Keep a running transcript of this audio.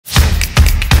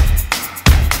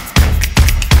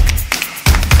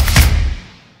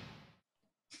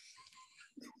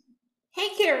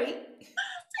Carrie.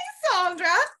 Sandra.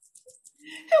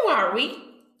 Who are we?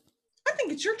 I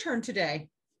think it's your turn today.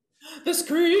 The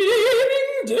Screaming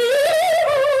Divas.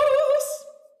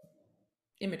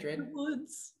 In Madrid. In the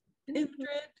woods. In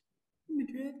Madrid. In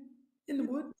Madrid. In the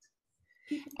woods.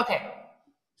 Okay.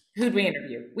 Who'd we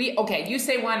interview? Okay, you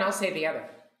say one, I'll say the other.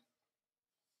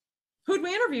 Who'd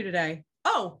we interview today?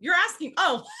 Oh, you're asking.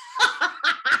 Oh.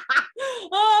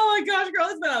 Oh my gosh, girl,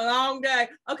 it's been a long day.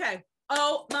 Okay.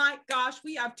 Oh my gosh,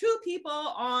 we have two people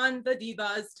on the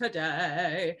Divas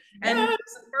today. And yes.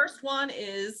 The first one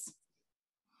is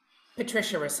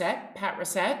Patricia Racette, Pat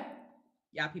Racette.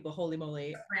 Yeah, people, holy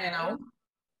moly.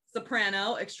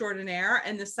 Soprano extraordinaire.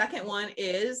 And the second one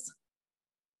is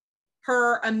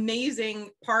her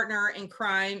amazing partner in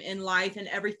crime, in life, and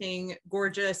everything,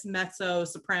 gorgeous mezzo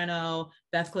soprano,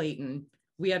 Beth Clayton.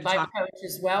 We had to life talk coach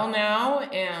as well now.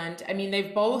 And I mean,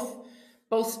 they've both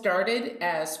started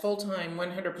as full-time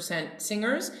 100%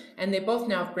 singers, and they both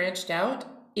now have branched out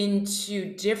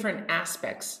into different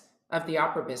aspects of the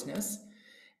opera business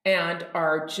and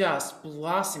are just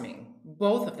blossoming,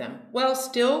 both of them. Well,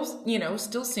 still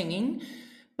singing,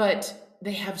 but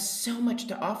they have so much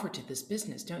to offer to this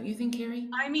business, don't you think, Carrie?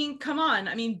 I mean, come on.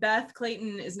 I mean, Beth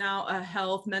Clayton is now a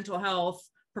mental health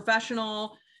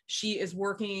professional. She is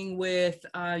working with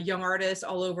young artists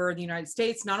all over the United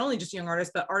States, not only just young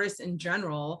artists, but artists in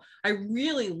general. I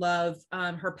really love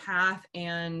her path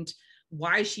and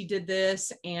why she did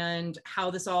this and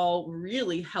how this all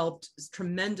really helped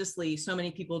tremendously so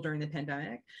many people during the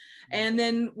pandemic. And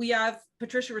then we have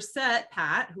Patricia Racette,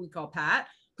 Pat, who we call Pat,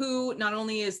 who not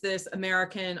only is this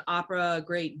American opera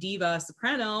great diva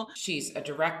soprano, she's a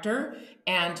director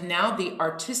and now the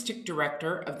artistic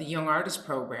director of the Young Artist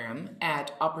Program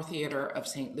at Opera Theater of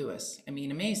St. Louis. I mean,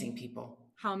 amazing people.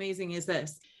 How amazing is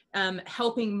this?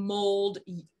 Helping mold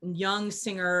young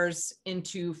singers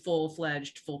into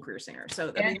full-fledged, full-career singers.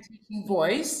 So and teaching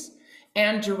voice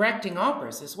and directing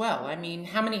operas as well. I mean,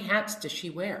 how many hats does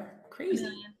she wear?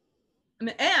 Crazy.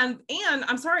 And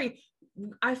I'm sorry,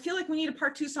 I feel like we need a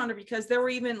part 2, Sandra, because there were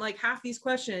even like half these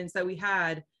questions that we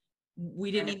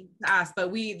didn't even ask,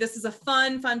 but this is a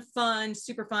fun,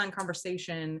 super fun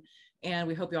conversation, and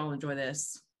we hope you all enjoy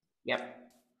this. Yep.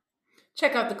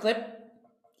 Check out the clip.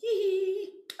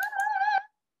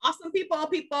 Awesome people.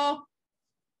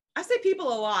 I say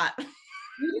people a lot.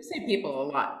 You do say people a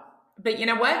lot, but you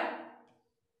know what?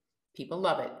 People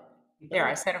love it. There,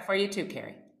 I said it for you too,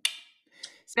 Carrie.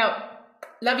 So,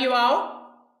 love you all.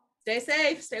 Stay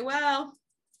safe, stay well.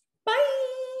 Bye.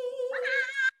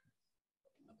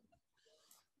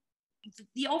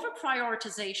 The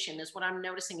over-prioritization is what I'm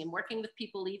noticing in working with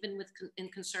people, even in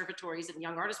conservatories and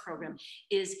young artist program,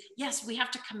 is yes, we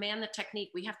have to command the technique,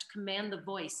 we have to command the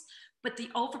voice, but the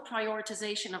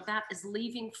over-prioritization of that is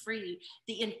leaving free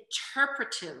the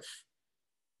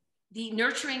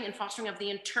nurturing and fostering of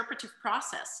the interpretive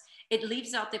process. It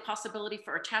leaves out the possibility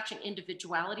for attaching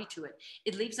individuality to it.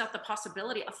 It leaves out the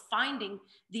possibility of finding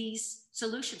these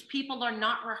solutions. People are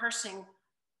not rehearsing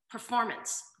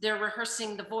performance. They're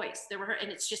rehearsing the voice. And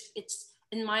it's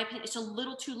in my opinion, it's a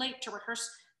little too late to rehearse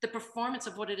the performance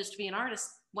of what it is to be an artist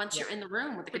once you're in the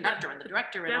room with the conductor and the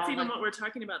director. That's even what we're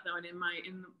talking about, though, and in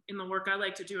the work I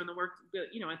like to do, and the work that,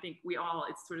 I think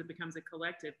it sort of becomes a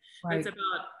collective. Right. It's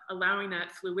about allowing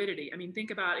that fluidity. I mean,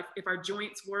 think about if our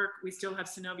joints work, we still have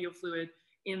synovial fluid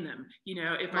in them.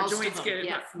 If our joints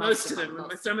get most of them.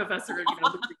 Some of us are,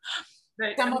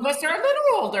 But some of us are a little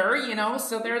older,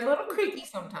 so they're a little creaky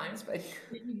sometimes. But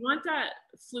you want that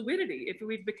fluidity. If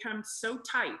we've become so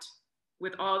tight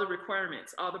with all the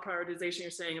requirements, all the prioritization you're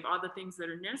saying of all the things that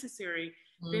are necessary,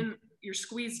 then you're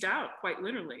squeezed out quite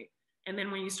literally. And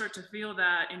then when you start to feel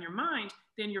that in your mind,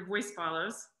 then your voice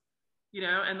follows,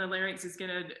 and the larynx is going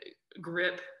to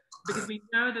grip, because we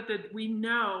know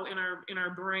in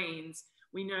our brains,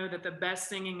 we know that the best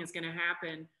singing is going to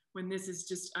happen when this is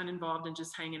just uninvolved and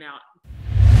just hanging out.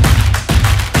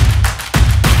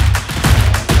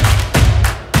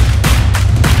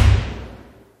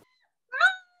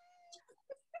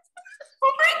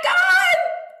 Oh my God!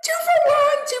 2 for 1,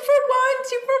 2 for 1,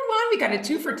 2 for 1. We got a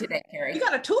twofer today, Carrie. You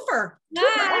got a twofer. Yeah.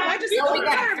 Oh, we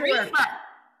got a 3-fer.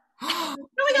 No,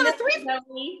 we got a 3-fer.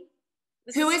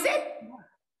 Who is it?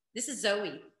 This is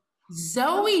Zoe.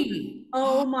 Zoe.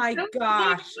 Oh my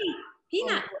gosh.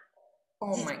 Peanut.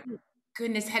 Oh my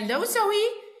goodness. Hello, Zoe.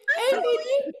 Hey,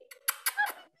 baby.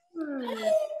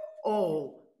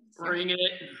 Oh. Bring it.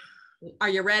 Are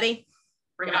you ready?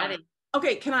 Bring it.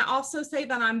 Okay, can I also say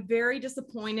that I'm very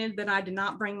disappointed that I did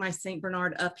not bring my St.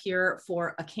 Bernard up here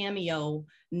for a cameo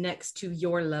next to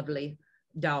your lovely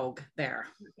dog there.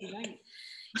 Right.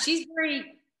 She's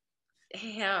very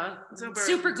Yeah, Zoberg.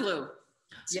 super glue.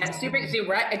 Yeah, super glue,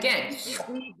 right? Again.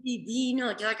 You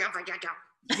know,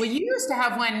 Well, you used to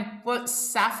have one, what,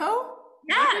 Sappho?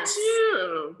 yes.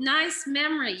 You. Nice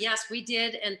memory. Yes, we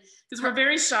did. And Because we're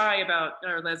very shy about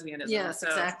our lesbianism. Yes, so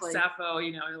exactly. Sappho,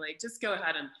 you know, like just go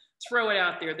ahead and throw it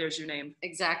out there. There's your name.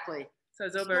 exactly. So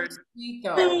Zoberg. So sweet,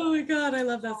 though. Oh my God, I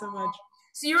love that so much.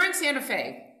 So you're in Santa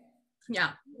Fe.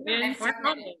 Yeah. And We're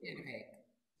Santa Fe.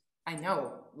 I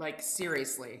know, like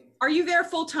seriously. Are you there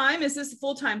full time? Is this a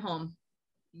full-time home?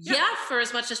 Yeah, for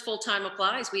as much as full-time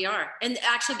applies, we are. And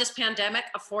actually this pandemic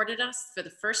afforded us for the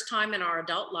first time in our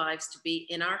adult lives to be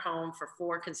in our home for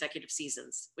 4 consecutive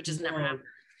seasons, which has never happened.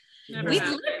 Never We've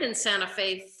happened. lived in Santa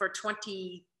Fe for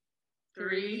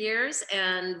 23 years,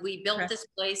 and we built this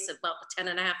place about 10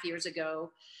 and a half years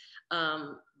ago.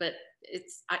 But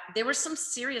there were some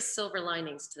serious silver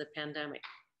linings to the pandemic.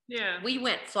 Yeah. We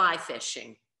went fly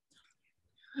fishing.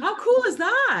 How cool is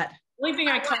that? The only thing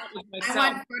I caught was I myself.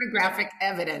 want photographic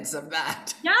evidence of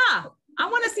that. Yeah. I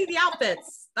want to see the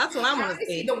outfits. That's what I want to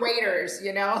see. The waiters,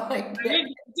 you know, like I did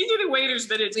do the waiters,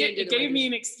 but it We did do the gave me waiters.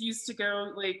 an excuse to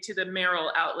go like to the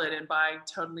Merrill outlet and buy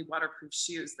totally waterproof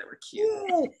shoes that were cute.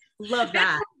 Ooh, love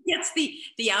that. Gets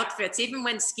the outfits, even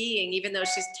when skiing, even though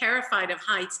she's terrified of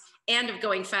heights and of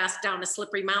going fast down a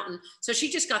slippery mountain. So she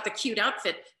just got the cute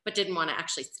outfit, but didn't want to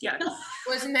actually ski. Yeah.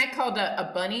 wasn't that called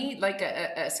a bunny, like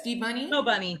a ski bunny? So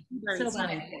bunny. So Nice.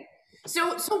 bunny.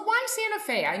 So why Santa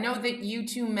Fe? I know that you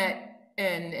two met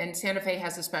and Santa Fe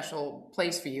has a special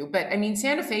place for you, but I mean,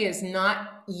 Santa Fe is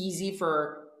not easy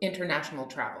for international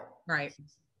travel. Right.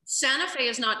 Santa Fe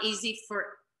is not easy for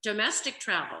domestic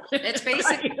travel. It's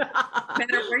basically no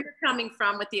matter where you're coming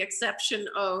from, with the exception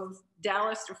of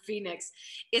Dallas or Phoenix,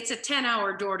 it's a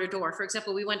 10-hour door-to-door. For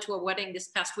example, we went to a wedding this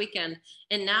past weekend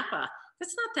in Napa.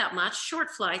 That's not that much, short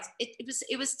flights. It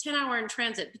was 10-hour in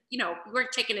transit. You know, we're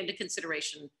taking into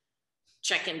consideration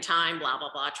check-in time, blah,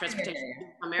 blah, blah, transportation.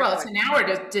 From Well, it's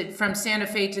airport. an hour from Santa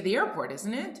Fe to the airport,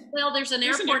 isn't it? Well, there's an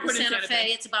airport in Santa Fe.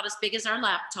 Fe. It's about as big as our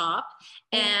laptop,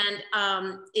 and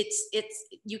it's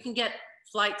you can get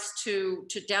flights to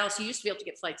Dallas. You used to be able to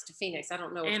get flights to Phoenix. I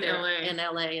don't know if And they're LA. in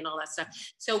LA and all that stuff.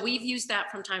 So we've used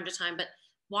that from time to time. But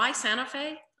why Santa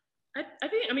Fe?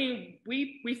 I mean,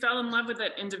 we fell in love with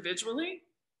it individually,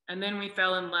 and then we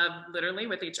fell in love literally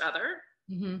with each other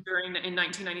in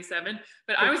 1997.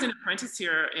 But I was an apprentice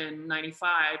here in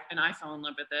 95, and I fell in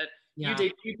love with it. Yeah. You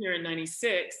debuted here in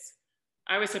 96.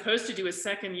 I was supposed to do a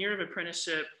second year of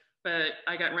apprenticeship, but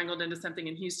I got wrangled into something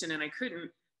in Houston and I couldn't,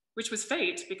 which was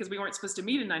fate because we weren't supposed to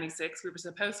meet in 96. We were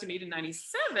supposed to meet in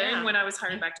 97 when I was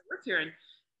hired back to work here. And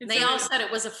They so all said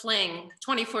it was a fling.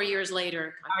 24 years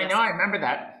later. I know, I remember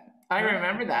that.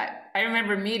 I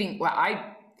remember meeting, well,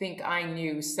 I think I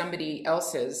knew somebody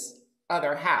else's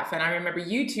other half. And I remember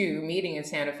you two meeting in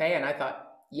Santa Fe, and I thought,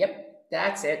 yep,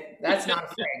 that's it. That's not a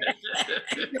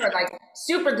thing. You were like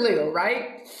super glue,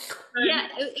 right? Yeah,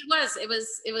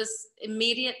 it was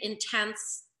immediate,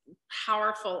 intense,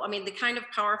 powerful. I mean, the kind of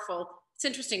powerful. It's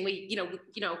interesting.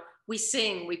 We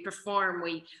sing, we perform,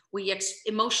 we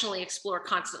emotionally explore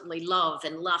constantly love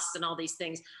and lust and all these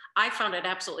things. I found it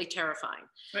absolutely terrifying,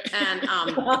 and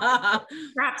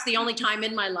perhaps the only time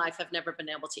in my life I've never been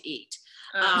able to eat.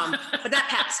 But that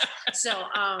passed. So,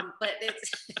 but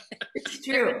it's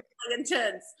true. It was really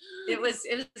intense. It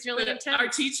was really intense. Our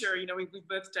teacher, we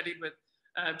both studied with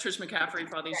Trish McCaffrey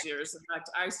for all these years. In fact,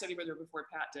 I studied with her before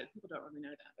Pat did. People don't really know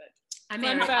that, but I'm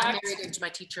fun married fact. into my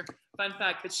teacher. Fun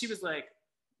fact that she was like,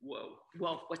 "Whoa,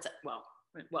 Well, what's that? Well,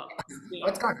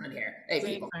 What's going on here? Hey,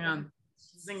 people. Hang on.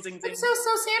 zing, zing, zing." But so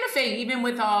Santa Fe, even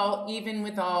with all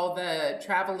the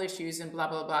travel issues and blah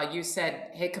blah blah, you said,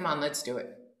 hey, come on, let's do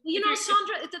it.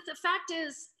 Sandra, the fact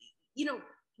is,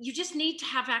 you just need to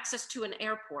have access to an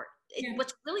airport.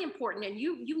 What's really important, and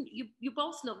you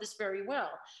both know this very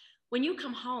well, when you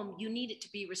come home, you need it to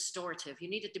be restorative. You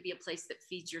need it to be a place that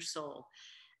feeds your soul.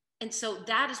 And so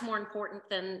that is more important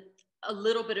than a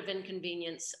little bit of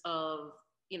inconvenience of,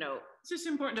 It's just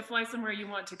important to fly somewhere you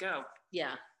want to go.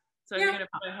 yeah. So if you're going to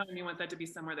fly home, you want that to be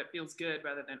somewhere that feels good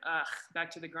rather than, back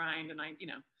to the grind.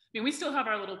 And we still have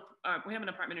we have an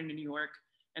apartment in New York,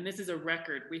 and this is a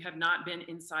record. We have not been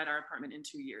inside our apartment in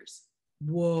 2 years.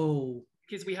 Whoa.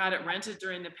 Because we had it rented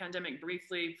during the pandemic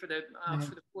briefly for the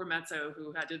poor mezzo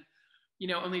who had to,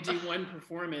 only do one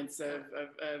performance of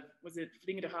was it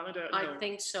Fliegen de Hollander? I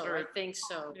think so. Tannhäuser.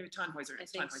 I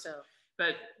think so.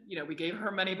 But we gave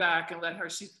her money back and let her.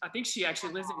 I think she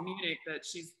actually lives in Munich, but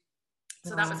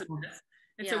so that was a mess.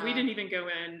 And so we didn't even go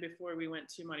in before we went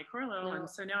to Monte Carlo, No. and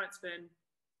so now it's been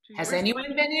 2 years. Has anyone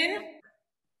been in?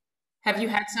 Have you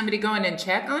had somebody go in and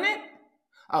check on it?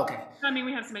 Okay. I mean,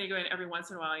 we have somebody going every once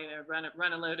in a while, you know,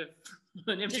 run a load of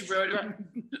an empty road of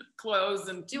clothes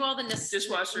and do all the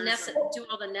dishwashers. Do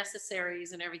all the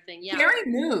necessaries and everything. Yeah.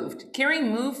 Carrie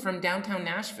moved from downtown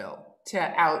Nashville to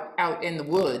out in the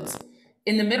woods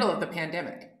in the middle of the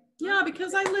pandemic. Yeah,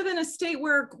 because I live in a state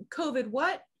where COVID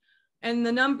and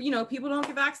the number, you know, people don't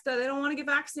get vaccinated. They don't want to get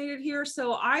vaccinated here.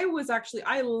 So I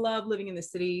love living in the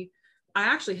city. I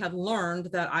actually have learned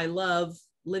that I love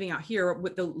living out here.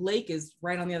 With the lake is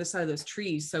right on the other side of those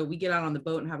trees, so we get out on the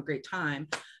boat and have a great time.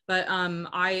 But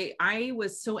I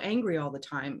was so angry all the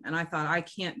time, and I thought, I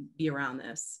can't be around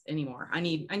this anymore. I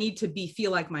need to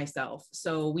feel like myself.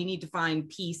 So we need to find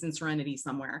peace and serenity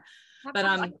somewhere. But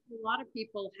a lot of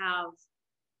people have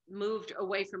moved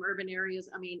away from urban areas.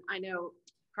 I mean, I know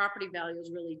property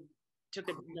values really took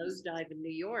a nosedive in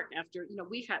New York after, you know,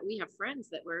 we have friends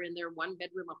that were in their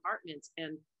 1-bedroom apartments,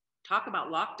 and talk about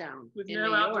lockdown with in no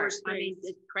New outdoor York. space. I mean,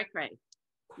 it's cray-cray.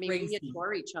 I mean, Crazy. we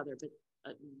adore each other, but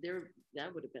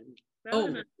that would have been.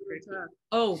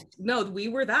 Oh no, we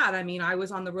were that. I mean, I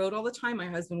was on the road all the time. My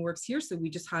husband works here, so we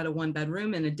just had a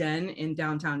 1-bedroom and a den in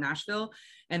downtown Nashville,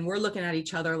 and we're looking at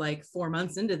each other like 4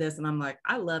 months into this, and I'm like,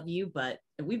 I love you, but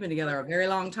we've been together a very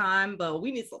long time, but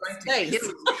we need some space.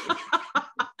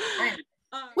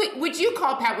 Wait, would you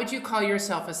call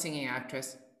yourself a singing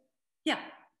actress? Yeah.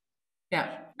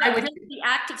 Yeah. The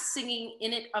act of singing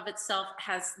in it of itself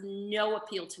has no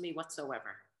appeal to me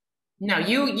whatsoever. No,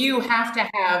 you have to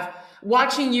have,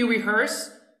 watching you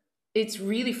rehearse, it's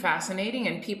really fascinating,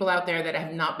 and people out there that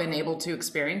have not been able to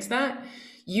experience that,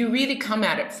 you really come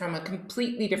at it from a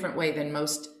completely different way than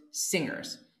most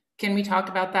singers. Can we talk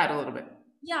about that a little bit?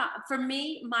 Yeah, for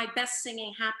me, my best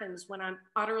singing happens when I'm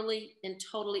utterly and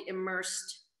totally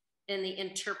immersed in the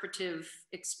interpretive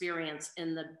experience,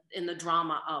 in the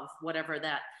drama of whatever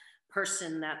that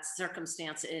person, that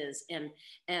circumstance is. And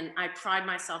I pride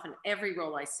myself in every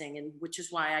role I sing, and which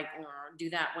is why I do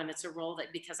that when it's a role that,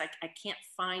 because I can't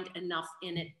find enough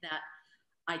in it that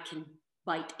I can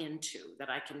bite into, that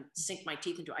I can sink my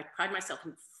teeth into. I pride myself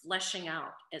in fleshing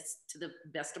out, as to the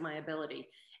best of my ability,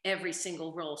 every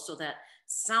single role, so that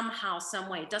somehow, some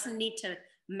way, it doesn't need to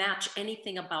match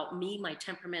anything about me, my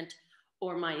temperament,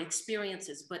 or my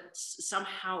experiences, but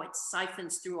somehow it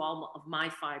siphons through all of my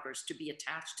fibers to be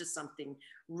attached to something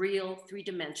real,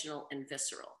 3-dimensional, and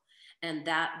visceral. And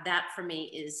that for me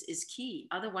is key.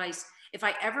 Otherwise, if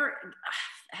I ever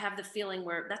have the feeling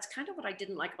where, that's kind of what I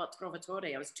didn't like about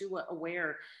Trovatore, I was too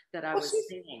aware that I was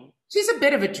singing. She's a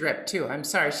bit of a drip too. I'm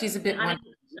sorry, she's a bit.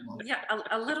 Yeah,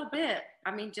 a little bit.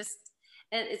 I mean, just.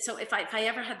 And so if I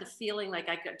ever had the feeling like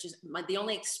I could just, the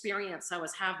only experience I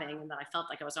was having and that I felt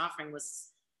like I was offering was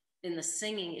in the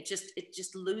singing, it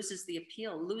just loses the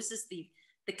appeal, loses the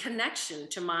connection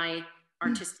to my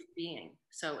artistic being.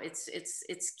 So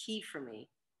it's key for me.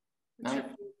 And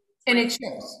it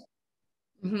shows.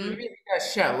 Mm-hmm. It really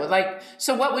does show. Like,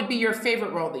 so what would be your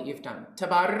favorite role that you've done?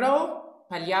 Tabarro?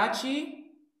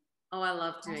 Pagliacci? Oh, I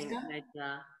love doing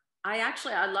Medja.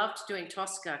 I loved doing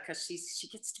Tosca, because she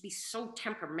gets to be so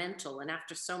temperamental, and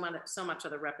after so much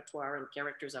of the repertoire and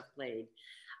characters I've played.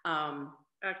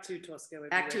 Act 2 Tosca.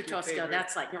 Act 2 Tosca.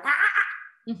 That's like.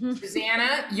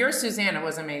 Susanna, your Susanna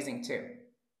was amazing too.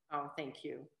 Oh, thank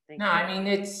you. No, I mean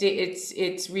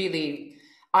it's really.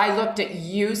 I looked at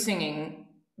you singing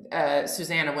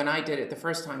Susanna when I did it the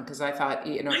first time, because I thought,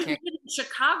 you know, I did it in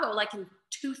Chicago like in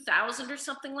 2000 or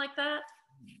something like that.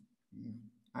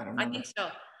 I don't know. I think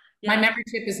so. Yeah. My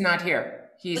membership is not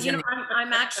here. He's well,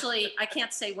 I'm actually, I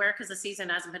can't say where because the season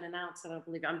hasn't been announced. I don't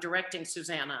believe I'm directing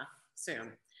Susanna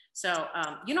soon. So,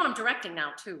 I'm directing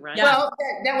now too, right? Yeah. Well,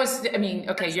 that was, I mean,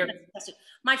 okay.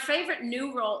 My favorite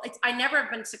new role, I never have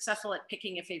been successful at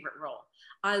picking a favorite role.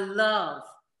 I love,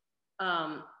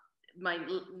 my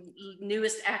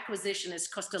newest acquisition is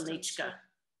Kostelnička.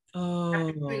 Oh.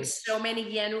 After doing so many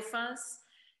Jenufas,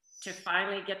 to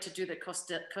finally get to do the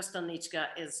Kostelnička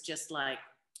is just like,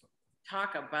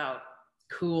 talk about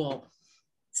cool,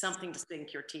 something to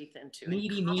sink your teeth into.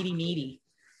 Meaty.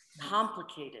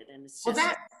 Complicated, and it's just.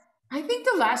 Well, I think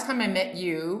the last time I met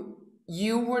you,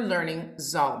 you were learning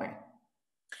Zalme.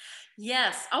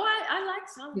 Yes. Oh, I like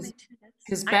Zalme too.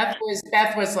 Because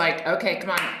Beth was like, okay, come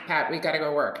on, Pat, we got to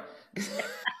go work.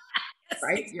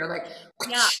 Right? You're like,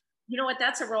 yeah. You know what?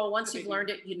 That's a role. Once you've learned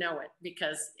it, you know it,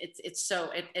 because it's so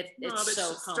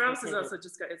so Strauss is also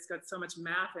it's got so much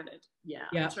math in it. Yeah.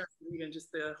 In terms of even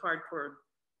just the hardcore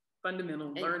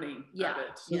fundamental learning of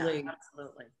it. Yeah,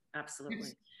 absolutely.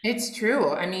 It's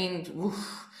true. I mean,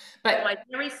 but my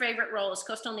very favorite role is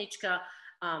Kostelnička.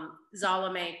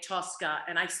 Zalame, Tosca,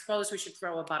 and I suppose we should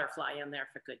throw a butterfly in there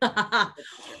for good.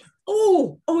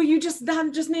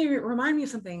 That just made me remind me of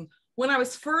something. When I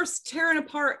was first tearing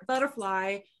apart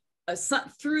Butterfly,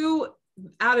 through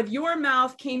out of your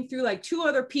mouth came through like 2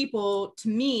 other people to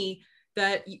me,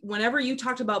 that whenever you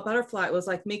talked about Butterfly, it was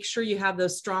like, make sure you have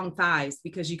those strong thighs,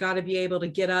 because you got to be able to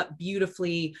get up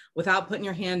beautifully without putting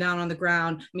your hand down on the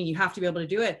ground. I mean, you have to be able to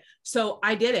do it. So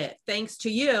I did it. Thanks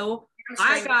to you.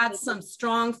 I got some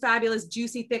strong, fabulous,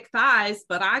 juicy, thick thighs,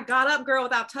 but I got up, girl,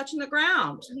 without touching the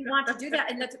ground. You want to do that.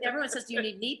 And everyone says, do you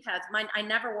need knee pads? I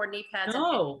never wore knee pads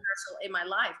in my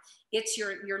life. It's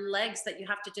your legs that you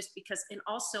have to and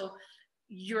also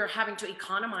you're having to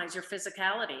economize your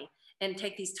physicality and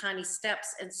take these tiny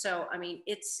steps. And so, I mean,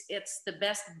 it's the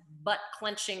best butt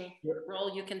clenching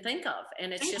roll you can think of.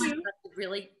 And it's just to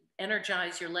really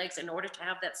energize your legs in order to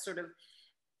have that sort of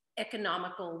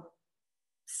economical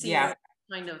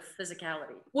kind of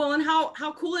physicality. Well, and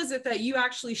how cool is it that you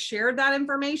actually shared that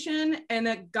information and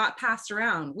it got passed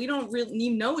around? We don't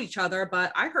really know each other,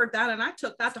 but I heard that and I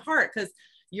took that to heart, because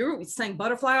you're saying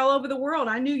Butterfly all over the world.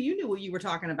 I knew you knew what you were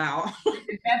talking about.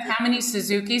 Beth, how many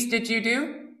Suzuki's did you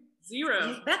do?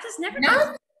 0. Beth has never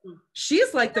done.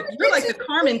 She's like you're like the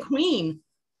Carmen Queen.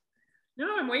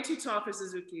 No, I'm way too tall for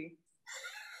Suzuki.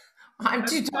 I'm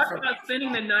too tall. Talk about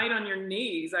spending the night on your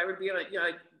knees. I would be like,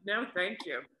 yeah, no, thank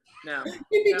you. No.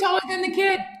 You'd be taller than the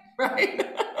kid, right?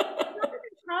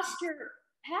 Crossed your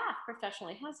path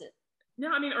professionally, has it?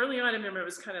 No, I mean, early on, I remember it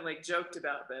was kind of like joked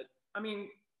about, but I mean,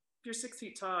 if you're 6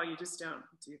 feet tall, you just don't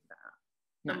do that.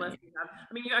 No. Unless you have,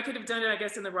 I mean, I could have done it, I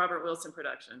guess, in the Robert Wilson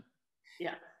production.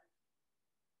 Yeah.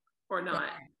 Or not.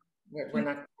 We're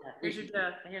not. Here's your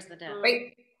death. Here's the death.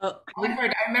 Wait. I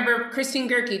remember Christine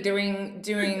Gerke doing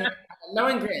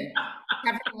Lohengrin,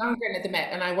 Captain Lohengrin at the Met,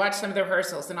 and I watched some of the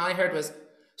rehearsals, and all I heard was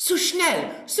 "so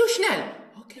schnell, so schnell."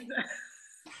 Okay.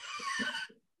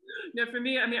 No, for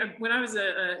me, I mean, when I was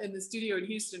in the studio in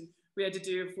Houston, we had to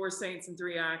do 4 saints and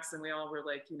 3 acts, and we all were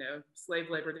like, slave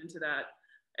labored into that.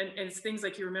 And it's things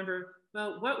like you remember,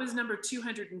 well, what was number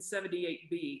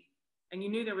 278B? And you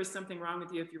knew there was something wrong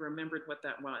with you if you remembered what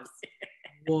that was.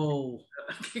 Whoa.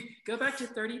 Go back to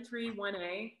 33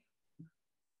 1A.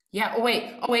 Yeah. Oh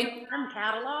wait.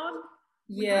 Catalog.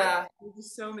 Yeah. There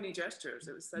was so many gestures.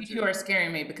 It was such. You are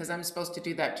scaring me because I'm supposed to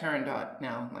do that turn dot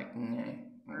now. Like,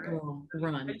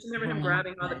 Run. I just remember him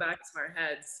grabbing all the backs of our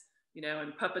heads,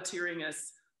 and puppeteering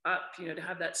us up, to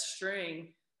have that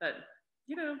string. That,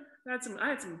 I had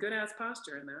some good ass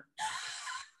posture in that.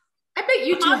 I bet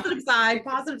you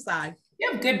Positive side.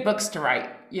 You have good books to write,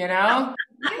 That's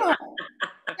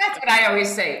what I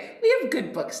always say. We have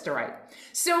good books to write.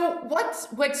 So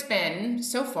what's been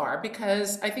so far,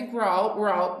 because I think we're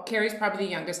all, Carrie's probably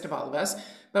the youngest of all of us,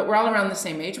 but we're all around the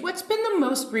same age. What's been the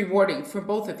most rewarding for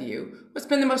both of you? What's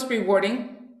been the most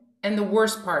rewarding and the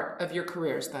worst part of your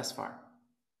careers thus far?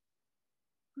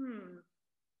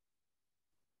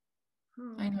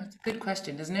 I know, it's a good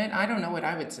question, isn't it? I don't know what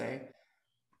I would say.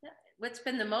 What's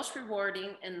been the most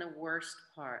rewarding and the worst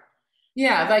part?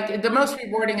 Yeah, like the most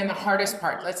rewarding and the hardest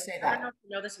part. Let's say that. I don't know if you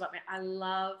know this about me. I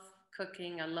love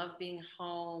cooking. I love being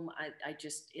home. I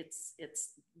just, it's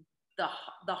the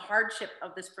hardship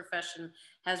of this profession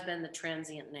has been the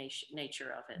transient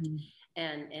nature of it.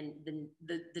 And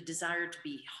the desire to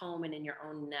be home and in your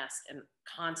own nest and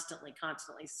constantly,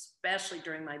 especially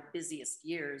during my busiest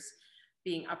years,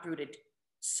 being uprooted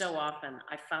so often.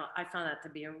 I found that to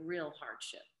be a real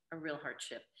hardship.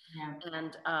 Yeah.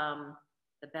 And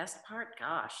the best part,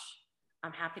 gosh,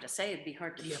 I'm happy to say it'd be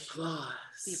hard to the applause.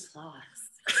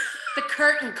 The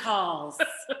curtain calls.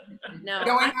 No,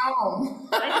 going home.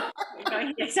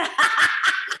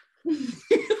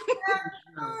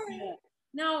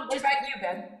 No, what about you,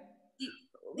 Ben?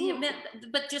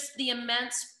 Just the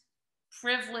immense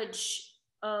privilege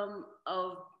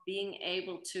of being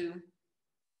able to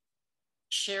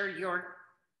share your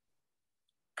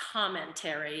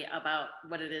commentary about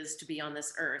what it is to be on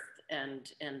this earth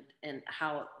and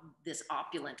how this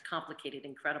opulent, complicated,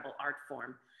 incredible art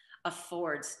form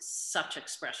affords such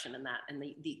expression in that, and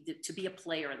the to be a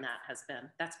player in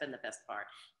that's been the best part.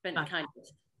 Been kind of.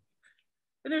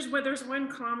 And there's one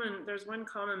common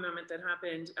moment that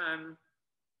happened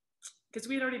because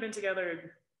we had already been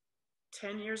together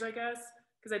 10 years, I guess,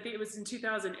 because I think it was in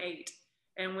 2008.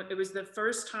 And it was the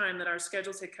first time that our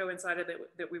schedules had coincided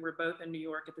that we were both in New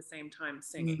York at the same time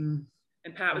singing.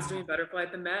 And Pat was doing Butterfly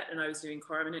at the Met, and I was doing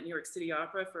Carmen at New York City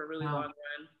Opera for a really long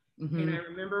run. And I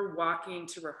remember walking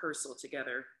to rehearsal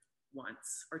together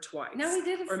once or twice. No, we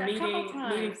did or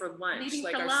meeting for lunch. Meeting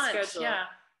like for our lunch, schedule. yeah.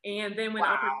 And then when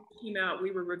Upper came out, we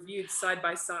were reviewed side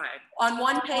by side. On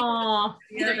one page,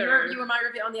 either you were my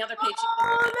review, on the other page.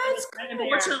 Oh, that's cool.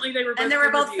 Unfortunately, they were both, and they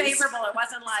were both favorable. It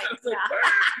wasn't like, so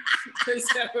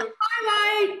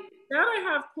highlight. That I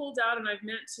have pulled out, and I've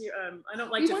meant to. I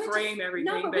don't like to frame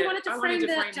everything, no, but we wanted to frame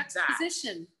the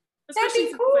juxtaposition. That'd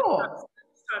be cool.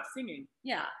 Stop singing.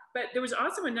 Yeah. But there was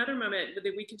also another moment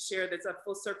that we can share that's a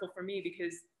full circle for me,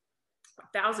 because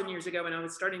 1,000 years ago when I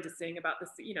was starting to sing about this,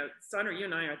 you know, Sandra, you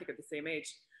and I think, at the same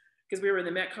age, because we were in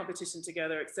the Met competition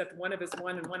together, except one of us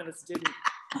won and one of us didn't.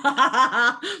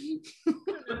 I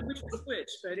don't know which was which,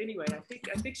 but anyway, I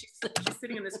think she's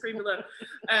sitting in the screen below.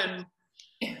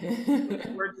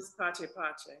 We're just Pache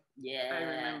Pache. Yeah.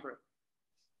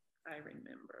 I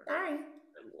remember. Sorry.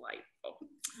 Delightful.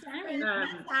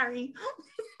 Sorry.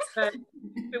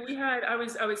 But we had, I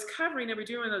was covering, they were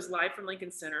doing those live from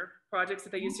Lincoln Center projects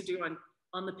that they used to do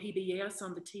on the PBS,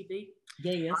 on the TV.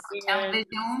 Yes.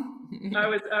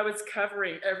 I was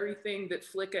covering everything that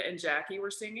Flicka and Jackie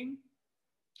were singing.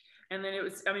 And then it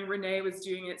was, I mean, Renee was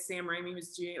doing it, Sam Raimi was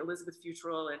doing it, Elizabeth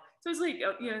Futrell. And so it was like,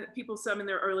 you know, people, some in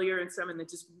there earlier and some in the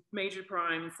just major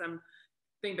prime and some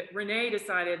thing. But Renee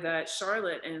decided that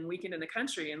Charlotte and Weekend in the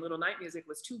Country and Little Night Music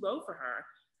was too low for her.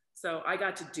 So I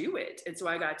got to do it. And so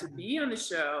I got to be on the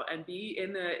show and be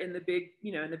in the big,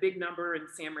 you know, in the big number. And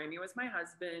Sam Raimi was my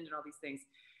husband and all these things.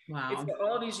 Wow. It's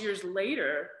all these years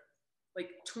later, like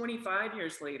 25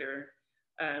 years later,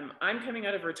 I'm coming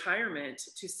out of retirement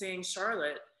to sing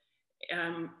Charlotte.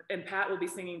 And Pat will be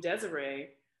singing Desiree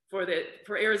for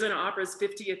Arizona Opera's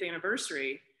 50th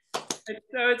anniversary. And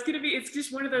so it's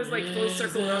just one of those like full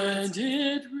circle moments.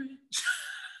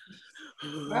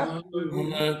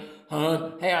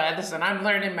 Hey, listen, I'm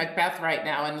learning Macbeth right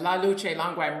now, and La Luce Langue.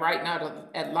 I'm right now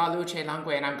at La Luce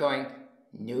Langue, and I'm going,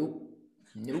 nope.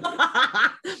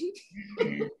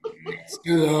 It's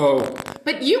too low.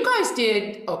 But you guys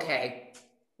did okay.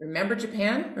 Remember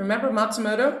Japan? Remember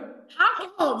Matsumoto?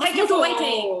 Thank you for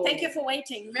waiting. Thank you for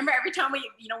waiting. Remember, every time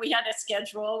we had a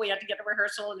schedule, we had to get a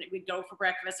rehearsal, and we'd go for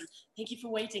breakfast. And thank you for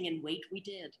waiting, and we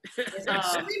did.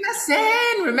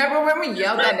 Sumimasen. Remember when we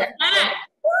yelled at it?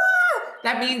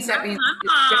 That means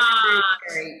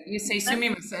you say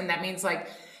sumimasen. That means like,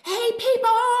 hey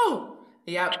people.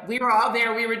 Yeah, we were all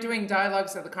there. We were doing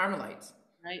dialogues of the Carmelites.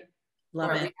 Right.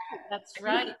 Love it. That's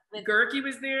right. Gerke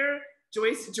was there.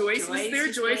 Joyce was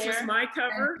there. Joyce was my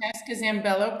cover. Francesca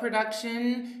Zambello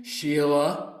production.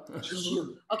 Sheila.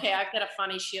 Okay, I've got a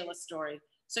funny Sheila story.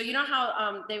 So you know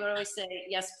how they would always say,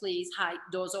 yes, please, hi,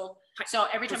 dozo. So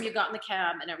every time you got in the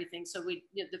cab and everything, so the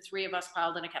three of us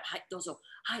piled in a cab, hi, dozo,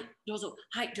 hi, dozo,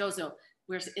 hi, dozo.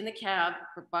 We're in the cab,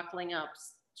 we're buckling up.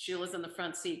 Sheila's in the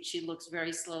front seat. She looks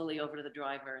very slowly over to the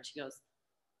driver and she goes,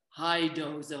 hi,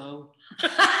 dozo.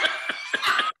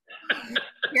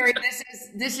 Carrie,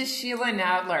 this is Sheila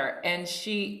Nadler, and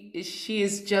she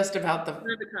is just about the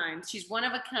one of a kind. She's one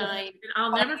of a kind. And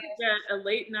I'll never forget a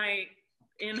late night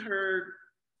in her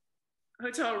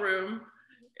hotel room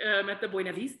at the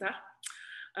Buena Vista,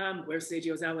 where Seiji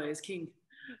Ozawa is king.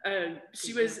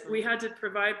 We had to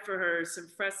provide for her some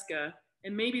fresca,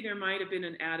 and maybe there might have been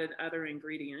an added other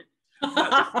ingredient.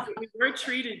 But we were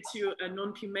treated to a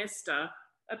non più mesta,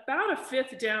 about a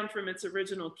fifth down from its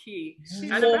original key.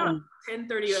 At about 10:30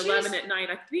 or 11 at night,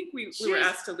 I think we were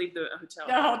asked to leave the hotel.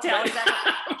 The hotel,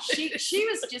 exactly.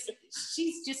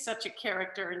 She's just such a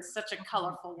character and such a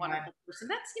colorful, wonderful person.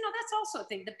 That's also a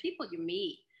thing. The people you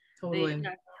meet. Totally.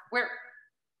 Where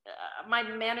my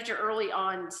manager early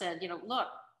on said, look,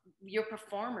 you're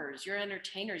performers, you're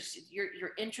entertainers,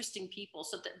 you're interesting people.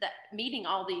 So that meeting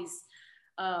all these,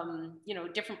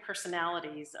 different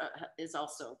personalities is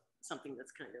also something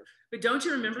that's kind of. But don't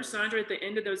you remember, Sandra, at the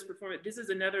end of those performances, this is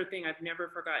another thing I've never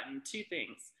forgotten. Two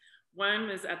things. One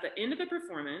was at the end of the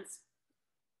performance,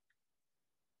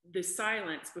 the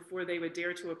silence before they would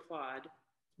dare to applaud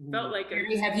felt like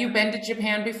have you been to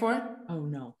Japan before? Oh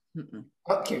no.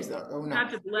 Okay, so no.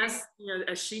 Had to bless,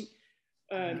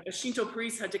 a Shinto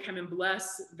priest had to come and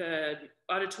bless the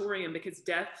auditorium because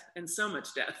death and so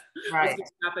much death was going to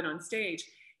happen on stage.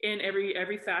 And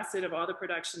every facet of all the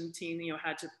production team,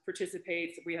 had to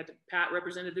participate. So Pat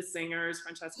represented the singers,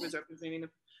 Francesca was representing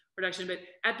the production. But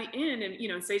at the end, and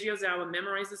Seiji Ozawa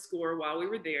memorized the score while we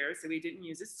were there, so he didn't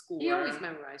use his score. He always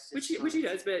memorized his score. Which he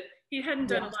does, but he hadn't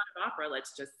done a lot of opera,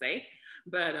 let's just say.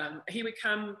 But he would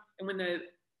come, and when the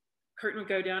curtain would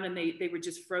go down, and they were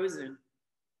just frozen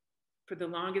for the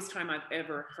longest time I've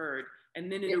ever heard. And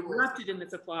then it erupted in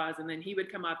this applause, and then he would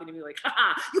come up and he'd be like, ha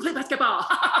ha, you play basketball.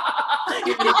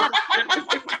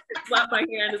 Slap my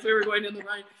hand as we were going down the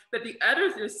line. But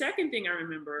the second thing I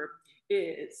remember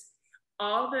is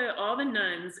all the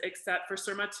nuns except for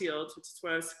Sir Mathilde, which is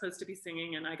where I was supposed to be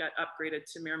singing, and I got upgraded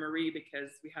to Mère Marie because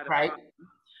we had a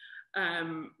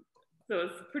problem. So it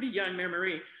was pretty young Mère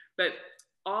Marie, but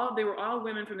they were all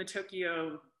women from the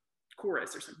Tokyo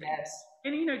chorus or something. Yes.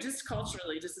 And you know, just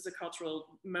culturally, just as a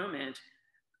cultural moment,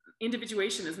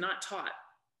 individuation is not taught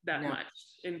that much.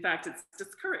 In fact, it's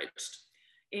discouraged.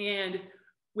 And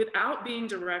without being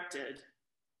directed,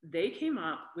 they came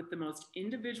up with the most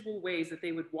individual ways that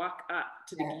they would walk up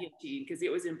to the guillotine, because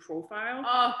it was in profile.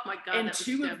 Oh my God. And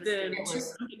two of them,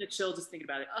 I'm getting a chill just thinking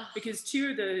about it, because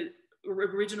two of the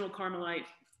original Carmelite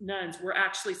nuns were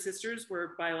actually sisters,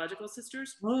 were biological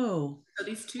sisters. Whoa. So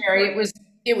these two. Carrie,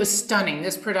 it was stunning.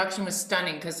 This production was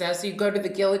stunning, because as you go to the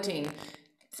guillotine,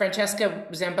 Francesca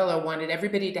Zambello wanted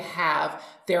everybody to have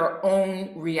their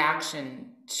own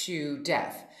reaction to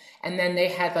death. And then they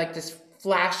had like this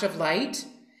flash of light,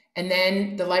 and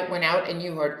then the light went out and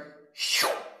you heard, shoo,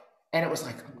 and it was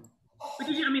like. But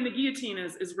I mean, the guillotine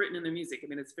is written in the music. I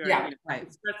mean, it's very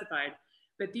it's specified.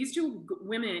 But these two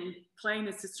women playing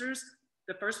the sisters,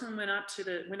 the first one went up to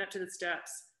the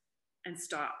steps and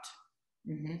stopped.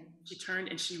 Mm-hmm. She turned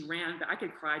and she ran. I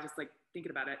could cry just like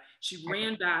thinking about it. She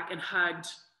ran back and hugged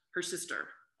her sister,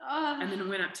 and then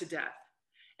went up to death.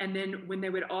 And then when they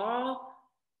would all,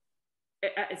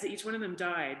 as each one of them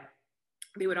died,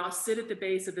 they would all sit at the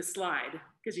base of the slide,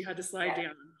 because you had to slide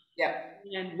down. Yeah.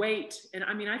 And wait. And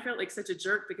I mean, I felt like such a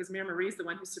jerk, because Mère Marie's the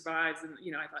one who survives. And,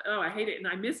 you know, I thought, oh, I hate it. And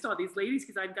I missed all these ladies,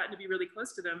 because I'd gotten to be really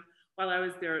close to them while I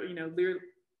was their, you know,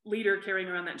 leader carrying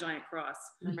around that giant cross.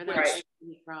 Remember that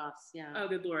cross? Yeah. Oh,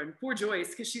 good Lord. Poor Joyce,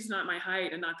 because she's not my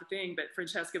height and not the thing. But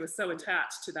Francesca was so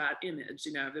attached to that image,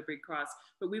 you know, of the big cross.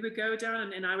 But we would go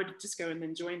down, and I would just go and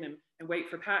then join them and wait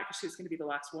for Pat, because she was going to be the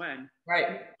last one.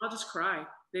 Right. I'll just cry.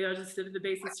 They all just sit at the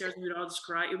base of the stairs, and we'd all just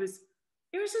cry. It was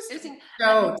just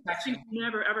so touching.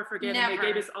 Never ever forget. Never. And they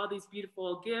gave us all these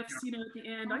beautiful gifts, you know, at the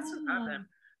end. I still have them.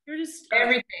 They're just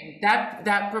everything.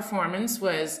 That performance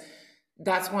was.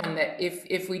 That's one that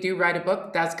if we do write a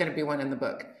book, that's going to be one in the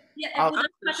book. Yeah, and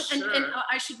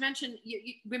I should mention.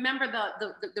 You remember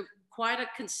the quite a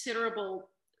considerable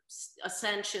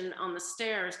ascension on the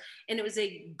stairs, and it was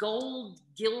a gold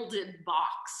gilded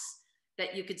box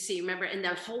that you could see, remember, and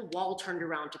that whole wall turned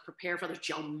around to prepare for the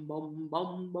jum, bum,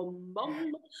 bum, bum,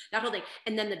 bum, that whole thing.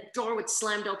 And then the door would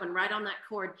slam open right on that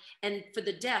chord. And for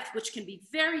the deaf, which can be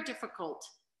very difficult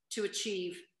to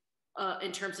achieve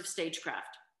in terms of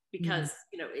stagecraft, because,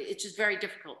 you know, it's just very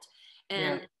difficult.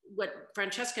 And what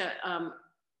Francesca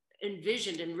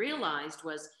envisioned and realized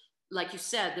was, like you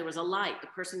said, there was a light. The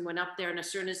person went up there, and as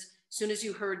soon as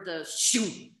you heard the shoo,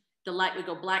 the light would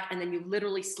go black, and then you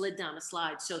literally slid down a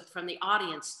slide. So from the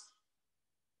audience,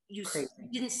 you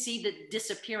didn't see the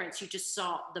disappearance. You just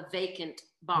saw the vacant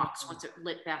box once it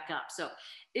lit back up. So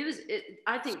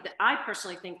I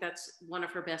personally think that's one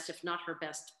of her best, if not her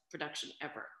best production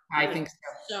ever. I think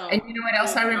so. And you know what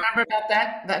else I remember about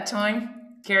that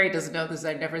time? Carrie doesn't know this.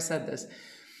 I've never said this.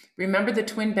 Remember the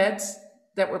twin beds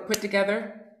that were put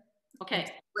together? Okay.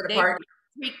 They were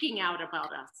freaking out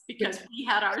about us because we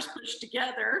had ours pushed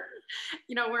together.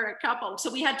 You know, we're a couple. So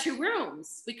we had 2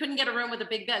 rooms. We couldn't get a room with a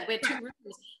big bed. We had 2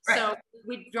 rooms. So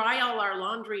we'd dry all our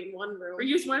laundry in one room. We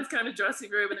used one kind of dressing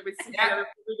room, and then we'd sit together.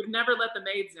 We would never let the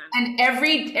maids in. And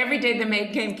every day the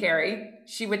maid came, Carrie,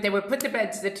 they would put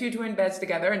the 2 twin beds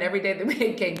together, and every day the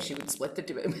maid came, she would split the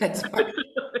 2 beds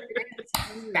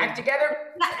back together.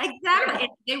 Yeah, exactly.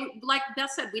 And they, like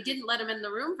Beth said, we didn't let them in the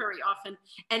room very often.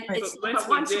 And but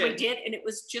once we did, and it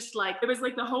was just like, it was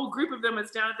like the whole group of them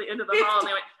was down at the end of the hall, and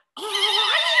they went,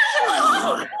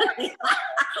 oh,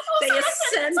 they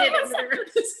ascended.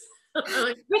 But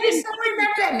you still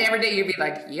remember that, and every day you'd be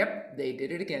like, yep, they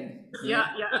did it again. Yeah.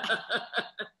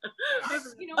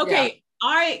 Okay,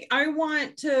 I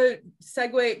want to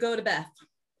go to Beth.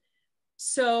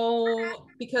 So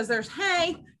because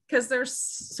there's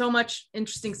so much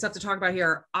interesting stuff to talk about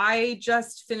here. I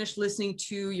just finished listening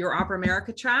to your Opera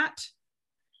America chat,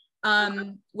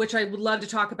 which I would love to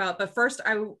talk about. But first,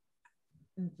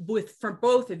 for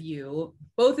both of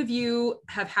you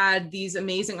have had these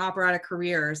amazing operatic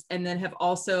careers, and then have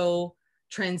also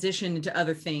transitioned into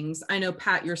other things. I know,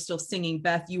 Pat, you're still singing.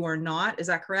 Beth, you are not. Is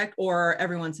that correct? Or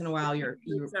every once in a while you're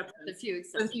a few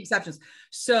exceptions.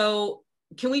 So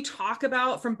can we talk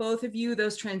about, from both of you,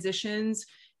 those transitions?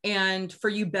 And for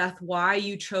you, Beth, why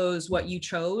you chose what you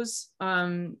chose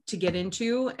to get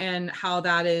into, and how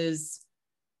that is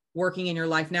working in your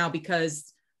life now?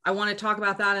 Because I want to talk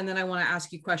about that, and then I want to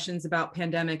ask you questions about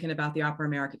pandemic and about the Opera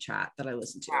America chat that I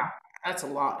listened to. Wow, that's a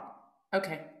lot.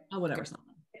 Okay. Oh, whatever.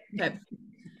 Okay.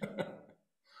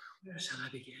 Where shall I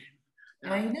begin?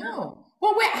 I know.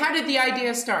 Well, wait, how did the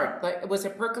idea start? Like, was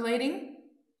it percolating?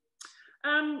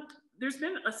 There's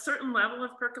been a certain level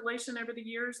of percolation over the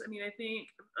years. I mean, I think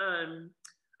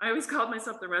I always called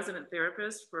myself the resident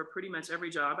therapist for pretty much every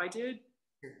job I did,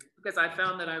 because I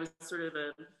found that I was sort of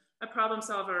a problem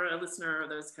solver, a listener,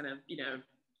 those kind of,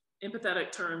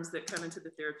 empathetic terms that come into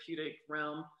the therapeutic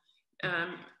realm.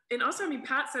 And also, I mean,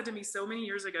 Pat said to me so many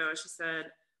years ago, she said,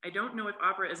 I don't know if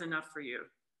opera is enough for you.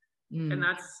 And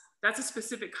that's a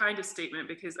specific kind of statement,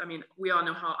 because I mean, we all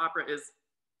know how opera is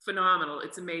phenomenal.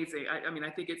 It's amazing. I mean, I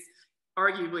think it's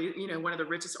arguably, one of the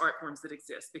richest art forms that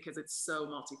exists, because it's so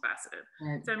multifaceted.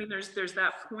 Right. So I mean, there's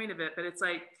that point of it, but it's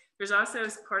like, there's also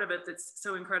part of it that's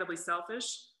so incredibly selfish.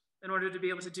 In order to be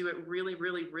able to do it really,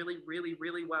 really, really, really,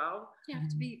 really well, you have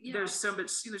to be, there's so much,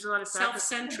 there's a lot of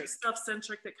self-centric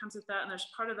that comes with that. And there's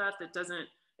part of that that doesn't,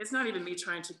 it's not even me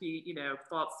trying to be,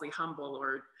 falsely humble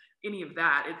or any of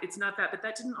that. It's not that, but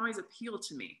that didn't always appeal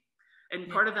to me. And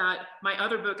part of that, my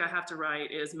other book I have to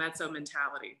write is mezzo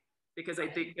mentality, because I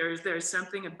think there's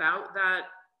something about that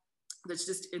that's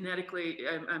just innately,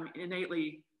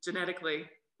 genetically,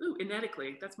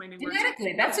 that's my new word.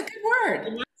 Genetically, that's a good word.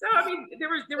 So, I mean, there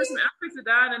were some aspects of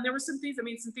that, and there were some things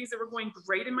that were going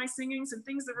great in my singing, some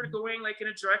things that were going like in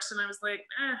a direction I was like,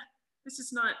 it's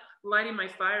just not lighting my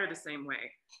fire the same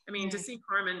way. I mean, to sing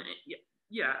Carmen,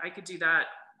 yeah, I could do that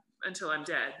until I'm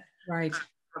dead. Right.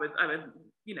 I would,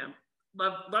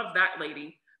 love that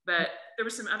lady. But there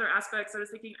were some other aspects I was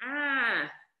thinking,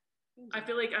 I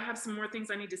feel like I have some more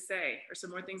things I need to say, or some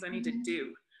more things I need to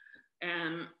do.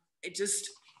 And it just,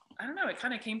 I don't know, it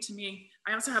kind of came to me.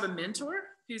 I also have a mentor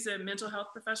who's a mental health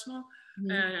professional.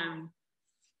 And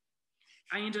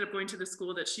I ended up going to the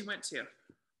school that she went to,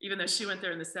 even though she went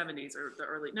there in the 70s or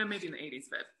maybe in the 80s.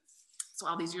 But so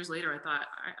all these years later, I thought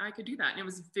I could do that. And it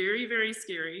was very, very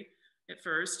scary at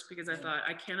first, because I thought,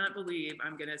 I cannot believe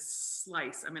I'm going to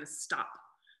stop.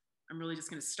 I'm really just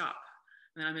going to stop.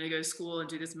 And then I'm going to go to school and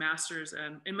do this master's.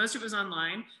 And most of it was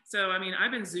online. So, I mean,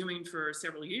 I've been Zooming for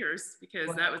several years,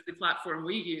 because that was the platform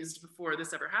we used before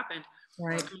this ever happened.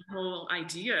 Right. The whole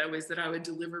idea was that I would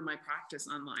deliver my practice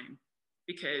online,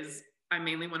 because I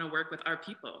mainly want to work with our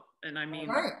people. And I mean,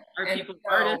 our people,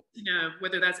 artists,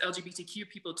 whether that's LGBTQ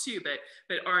people too,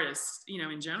 but artists,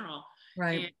 in general.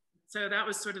 Right. And so that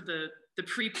was sort of the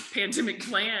pre-pandemic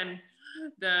plan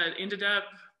that ended up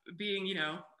being,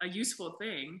 a useful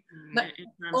thing.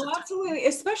 Absolutely,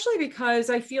 especially because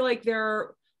I feel like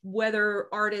whether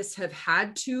artists have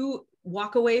had to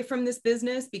walk away from this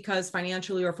business because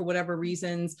financially or for whatever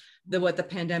reasons, what the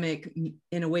pandemic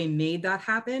in a way made that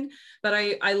happen. But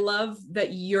I love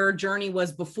that your journey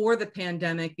was before the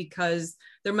pandemic, because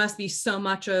there must be so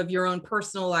much of your own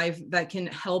personal life that can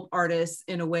help artists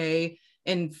in a way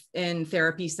in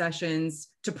therapy sessions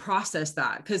to process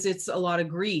that, because it's a lot of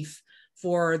grief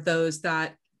for those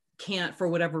that can't for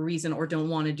whatever reason or don't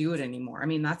want to do it anymore. I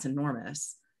mean, that's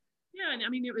enormous. Yeah, and I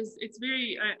mean, it's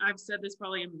very, I've said this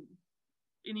probably in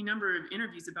any number of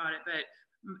interviews about it,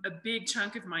 but a big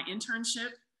chunk of my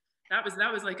internship, that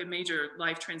was like a major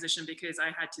life transition, because I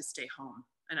had to stay home,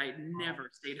 and I never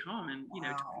stayed home in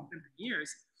 20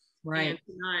 years. Right.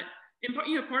 And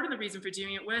part of the reason for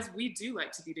doing it was we do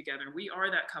like to be together. We are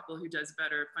that couple who does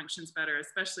better, functions better,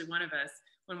 especially one of us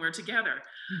when we're together.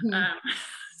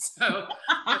 So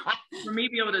for me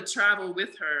to be able to travel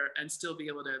with her and still be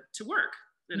able to work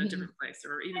in a different place,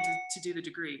 or even to do the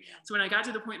degree. So when I got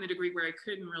to the point in the degree where I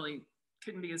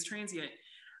couldn't be as transient,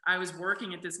 I was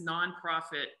working at this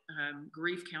nonprofit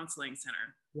grief counseling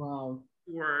center. Wow.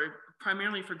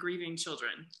 Primarily for grieving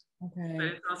children. Okay. But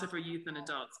it's also for youth and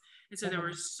adults. And so there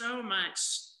was so much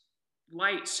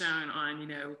light shown on,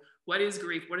 what is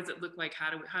grief? What does it look like?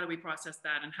 How do we process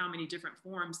that? And how many different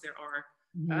forms there are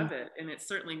of it? And it's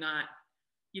certainly not,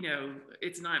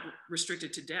 it's not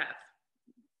restricted to death.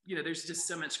 There's just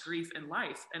so much grief in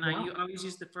life. And I always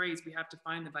use the phrase, we have to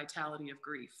find the vitality of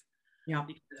grief. Yeah.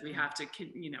 Because we have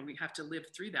to live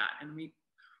through that. And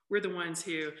we're the ones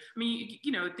who, I mean,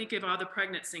 think of all the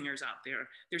pregnant singers out there.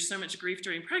 There's so much grief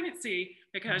during pregnancy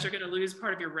because you're going to lose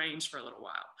part of your range for a little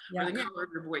while. Yeah. Or the color of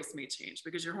your voice may change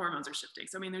because your hormones are shifting.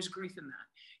 So, I mean, there's grief in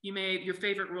that. Your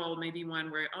favorite role may be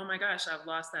one where, oh my gosh, I've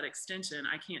lost that extension.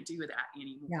 I can't do that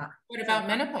anymore. Yeah. What about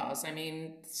menopause? I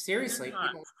mean, seriously.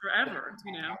 Forever,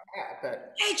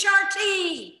 But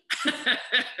HRT!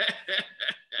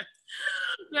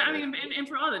 Yeah, I mean, and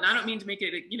for all that, I don't mean to make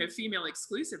it, female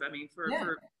exclusive. I mean,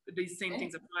 for these same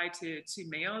things apply to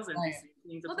males, and these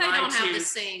things apply they don't have the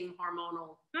same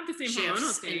hormonal, not the same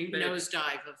hormonal thing, but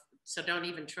nosedive so don't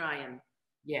even try and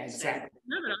exactly.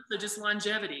 No, but also just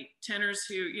longevity. Tenors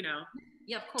who,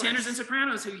 Yeah, of course. Tenors and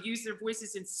sopranos who use their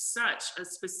voices in such a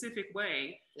specific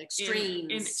way,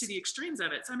 Extremes. to the extremes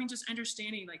of it. So I mean, just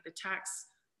understanding like the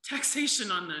taxation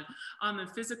on the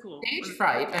physical. Stage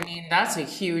fright. I mean, that's a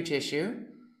huge issue.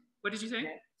 What did you say?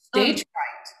 Stage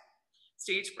fright.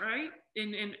 Stage fright,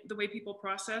 and the way people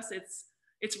process,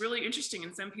 it's really interesting.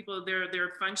 And some people,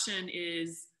 their function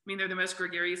is, I mean, they're the most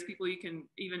gregarious people you can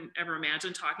even ever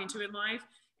imagine talking to in life.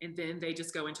 And then they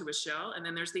just go into a shell. And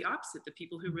then there's the opposite, the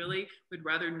people who really would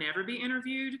rather never be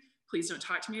interviewed. Please don't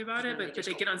talk to me about it. But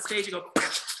they get on stage and go,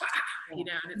 you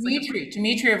know. And it's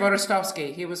Dmitry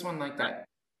Vodostovsky, he was one like that.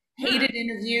 Hated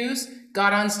interviews,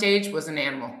 got on stage, was an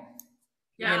animal.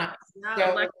 Yeah,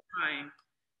 electrifying.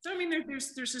 So I mean,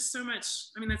 there's just so much.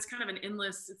 I mean, that's kind of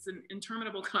it's an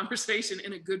interminable conversation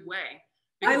in a good way.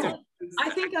 I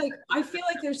feel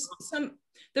like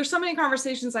there's so many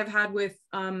conversations I've had with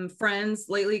friends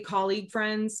lately, colleague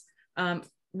friends, I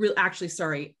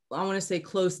want to say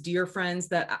close, dear friends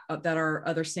that are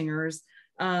other singers,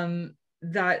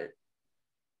 that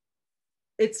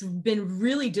it's been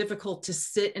really difficult to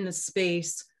sit in a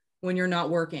space when you're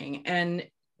not working. And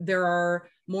there are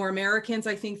more Americans,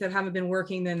 I think, that haven't been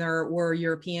working than there were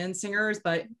European singers.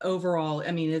 But overall,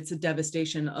 I mean, it's a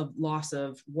devastation of loss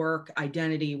of work,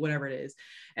 identity, whatever it is.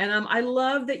 And I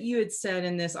love that you had said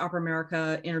in this Opera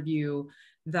America interview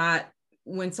that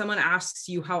when someone asks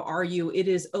you, how are you? It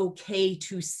is okay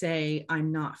to say,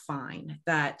 I'm not fine,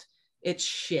 that it's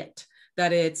shit,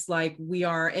 that it's like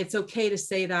it's okay to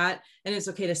say that. And it's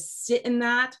okay to sit in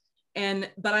that.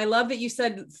 But I love that you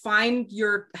said, find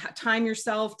your time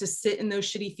yourself to sit in those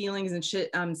shitty feelings and sit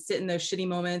in those shitty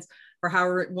moments for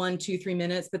however 1, 2, 3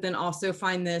 minutes, but then also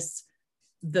find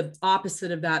the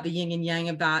opposite of that, the yin and yang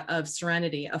of that, of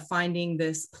serenity, of finding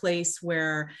this place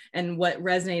where, and what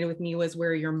resonated with me was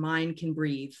where your mind can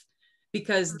breathe,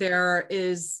 because there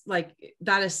is like,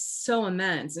 that is so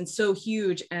immense and so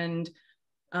huge. And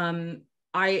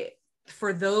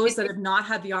for those that have not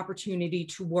had the opportunity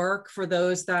to work, for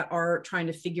those that are trying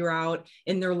to figure out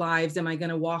in their lives, am I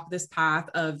going to walk this path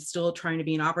of still trying to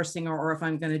be an opera singer, or if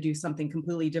I'm going to do something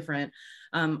completely different?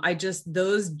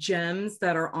 Those gems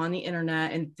that are on the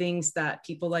internet and things that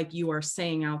people like you are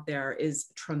saying out there is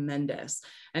tremendous.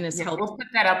 And it's helped. We'll put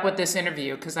that up with this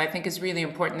interview, because I think it's really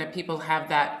important that people have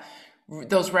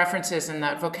those references and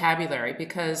that vocabulary,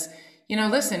 because,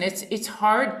 listen, it's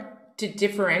hard to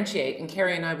differentiate, and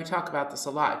Carrie and I, we talk about this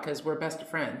a lot because we're best of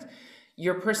friends,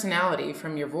 your personality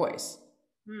from your voice.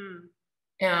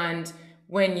 And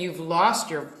when you've lost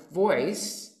your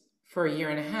voice for 1.5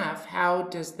 years, how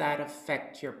does that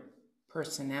affect your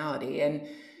personality? And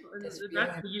that's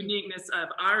the uniqueness of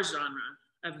our genre,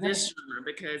 of this genre,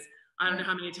 because I don't know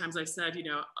how many times I've said,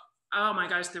 oh my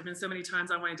gosh, there have been so many times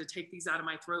I wanted to take these out of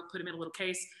my throat, put them in a little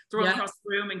case, throw them across the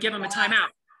room and give them a timeout.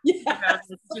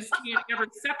 Just can't ever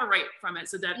separate from it.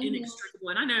 So that inextricable,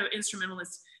 and I know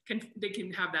instrumentalists can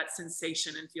have that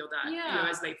sensation and feel that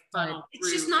as they funnel it's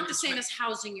through. Just not the same as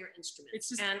housing your instrument. It's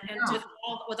just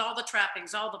with all the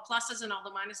trappings, all the pluses and all the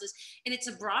minuses, and it's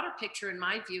a broader picture in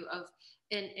my view of,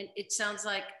 and it sounds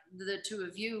like the two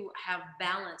of you have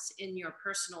balance in your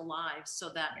personal lives, so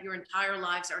that your entire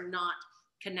lives are not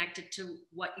connected to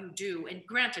what you do. And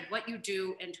granted, what you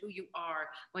do and who you are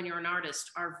when you're an artist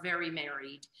are very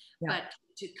married, but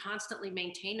to constantly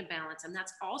maintain a balance, and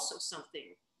that's also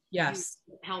something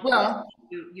help.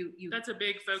 You that's a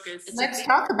big focus. Let's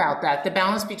talk about that, the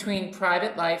balance between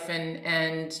private life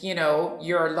and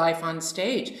your life on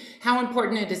stage. How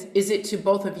important is it to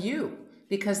both of you?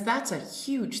 Because that's a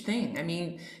huge thing. I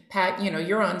mean, Pat,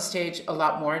 you're on stage a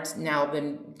lot more now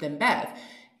than Beth.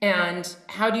 And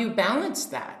how do you balance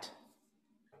that?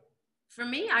 For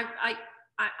me,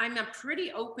 I'm a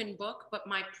pretty open book, but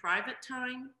my private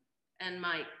time and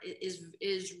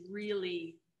is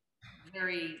really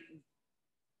very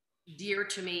dear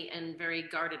to me and very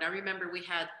guarded. I remember we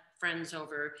had friends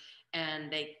over,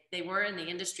 and they were in the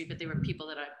industry, but they were people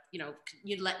that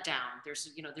you'd let down. There's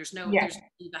no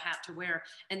diva hat to wear,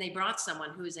 and they brought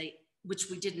someone which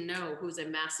we didn't know, who's a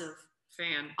massive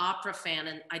opera fan,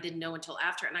 and I didn't know until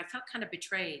after, and I felt kind of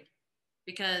betrayed,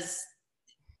 because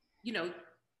you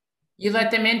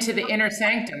let them into the inner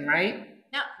sanctum, right?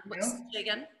 Say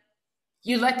again?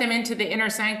 You let them into the inner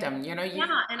sanctum, and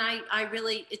I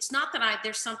really, it's not that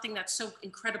there's something that's so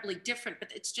incredibly different,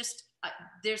 but it's just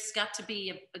there's got to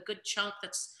be a good chunk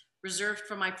that's reserved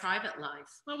for my private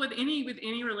life. Well, with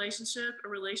any relationship, a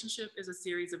relationship is a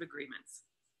series of agreements,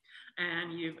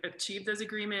 and you've achieved those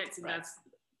agreements, and that's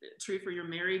true for your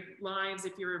married lives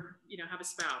if you're have a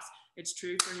spouse. It's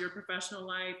true for your professional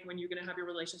life when you're going to have your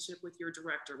relationship with your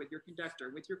director, with your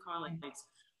conductor, with your colleagues,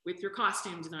 with your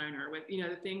costume designer, with, you know,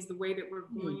 the things, the way that we're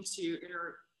going to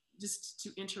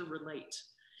interrelate.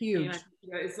 Huge. And,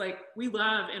 you know, it's like, we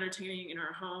love entertaining in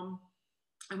our home,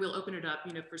 and we'll open it up,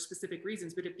 you know, for specific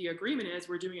reasons. But if the agreement is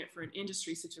we're doing it for an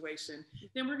industry situation,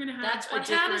 then we're going to have That's what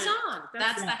hat is on.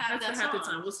 That's the hat that's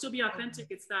on. We'll still be authentic.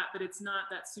 It's that, but it's not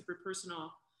that super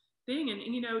personal thing. And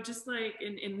you know, just like,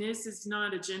 and this is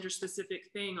not a gender specific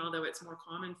thing, although it's more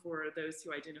common for those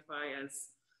who identify as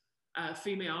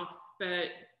female.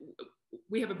 But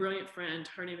we have a brilliant friend.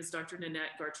 Her name is Dr.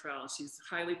 Nanette Gartrell. She's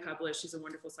highly published. She's a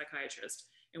wonderful psychiatrist.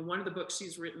 And one of the books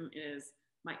she's written is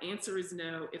 "My Answer is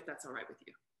No, if that's all right with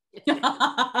you."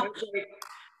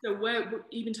 So what,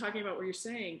 even talking about what you're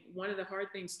saying, one of the hard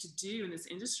things to do in this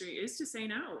industry is to say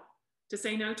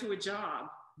no to a job.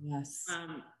 Yes.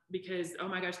 Because, oh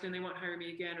my gosh, then they won't hire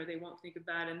me again, or they won't think of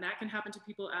that. And that can happen to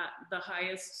people at the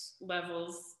highest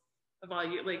levels of all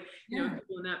you, like, you know,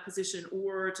 people in that position,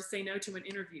 or to say no to an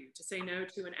interview, to say no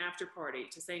to an after party,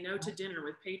 to say no to dinner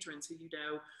with patrons who,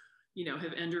 you know,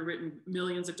 have underwritten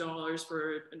millions of dollars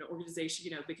for an organization,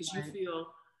 you know, because you feel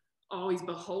always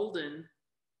beholden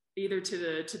either to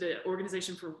the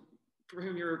organization for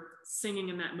whom you're singing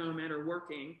in that moment or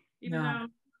working, even though,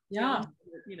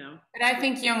 you know. But I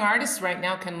think young artists right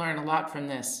now can learn a lot from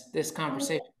this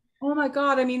conversation. Oh my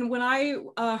God. I mean, when I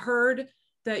heard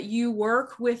that you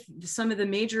work with some of the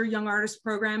major young artist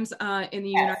programs in the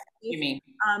United States. You mean?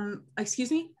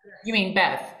 Excuse me? You mean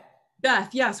Beth?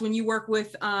 Beth, yes. When you work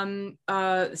with some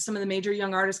of the major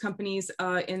young artist companies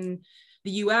in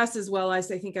the US, as well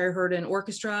as I think I heard an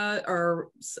orchestra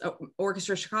or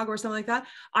Orchestra Chicago or something like that.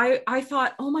 I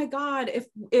thought, oh my God,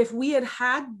 if we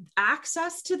had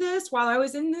access to this while I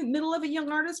was in the middle of a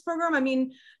young artist program, I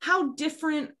mean, how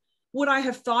different would I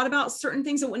have thought about certain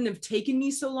things? It wouldn't have taken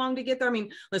me so long to get there. I mean,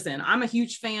 listen, I'm a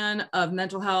huge fan of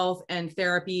mental health and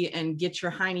therapy, and get your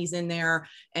heinies in there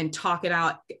and talk it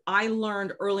out. I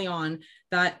learned early on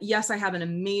that, yes, I have an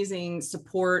amazing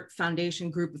support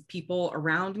foundation group of people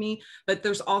around me, but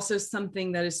there's also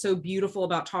something that is so beautiful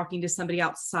about talking to somebody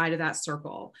outside of that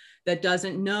circle that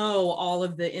doesn't know all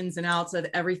of the ins and outs of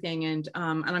everything. And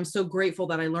I'm so grateful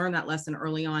that I learned that lesson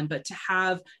early on. But to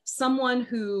have someone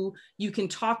who you can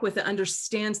talk with that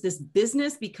understands this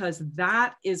business, because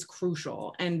that is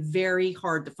crucial and very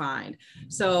hard to find.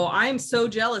 So I'm so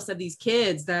jealous of these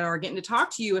kids that are getting to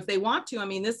talk to you if they want to. I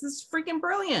mean, this is freaking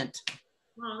brilliant.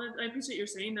 Well, I appreciate you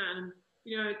saying that. And,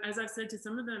 you know, as I've said to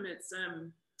some of them, it's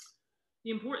the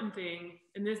important thing,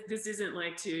 and this isn't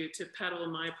like to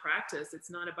peddle my practice. It's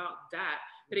not about that,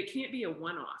 but it can't be a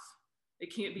one-off.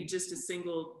 It can't be just a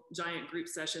single giant group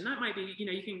session. That might be, you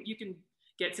know, you can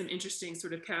get some interesting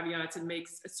sort of caveats and make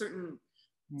a certain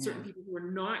people who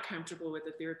are not comfortable with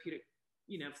the therapeutic,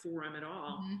 you know, forum at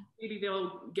all. Maybe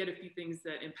they'll get a few things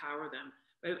that empower them.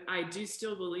 But I do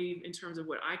still believe, in terms of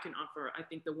what I can offer, I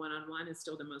think the one-on-one is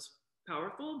still the most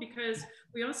powerful, because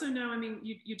we also know, I mean,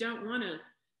 you don't want to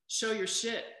show your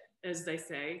shit, as they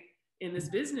say, in this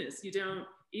business. You don't,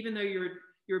 even though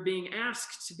you're being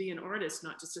asked to be an artist,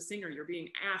 not just a singer, you're being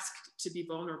asked to be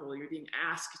vulnerable. You're being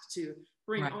asked to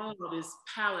bring all of this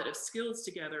palette of skills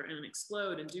together and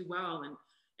explode and do well,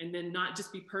 and then not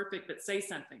just be perfect, but say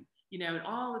something, you know, and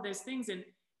all of those things. And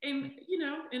you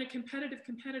know, in a competitive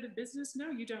business,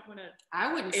 no, you don't want to.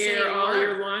 I wouldn't air say all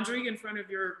your laundry in front of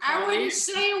your colleagues. I wouldn't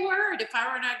say a word. If I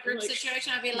were in a group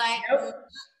situation, I'd be like,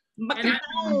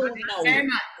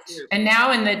 And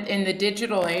now in the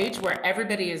digital age where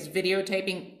everybody is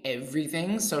videotaping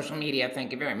everything, social media,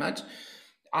 thank you very much,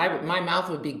 my mouth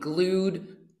would be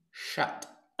glued shut.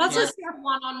 That's just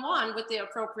one-on-one with the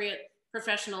appropriate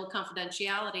professional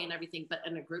confidentiality and everything. But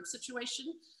in a group situation,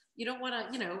 you don't want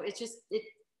to, you know, it's just,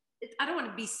 I don't want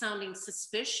to be sounding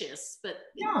suspicious, but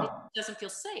it doesn't feel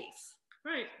safe.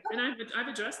 Right. And I've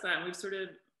addressed that, and we've sort of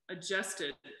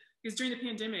adjusted, because during the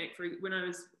pandemic, when I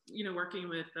was, you know, working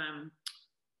with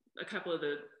a couple of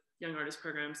the young artist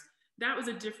programs, that was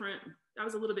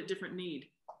a little bit different need,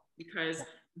 because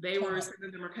some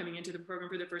of them were coming into the program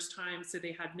for the first time, so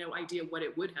they had no idea what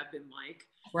it would have been like.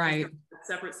 Right.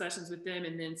 Separate sessions with them,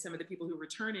 and then some of the people who were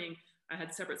returning, I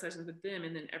had separate sessions with them,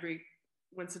 and then every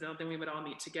once in a while, then we would all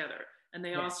meet together. And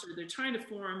they all they're trying to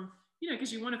form, you know,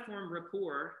 because you want to form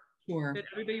rapport. Sure. But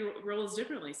everybody rolls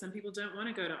differently. Some people don't want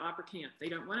to go to opera camp. They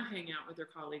don't want to hang out with their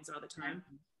colleagues all the time.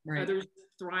 Right. Others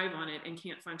thrive on it and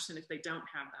can't function if they don't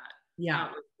have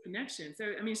that connection.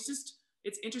 So, I mean,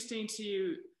 it's interesting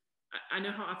I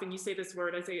know how often you say this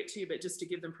word, I say it too, but just to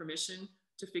give them permission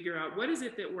to figure out, what is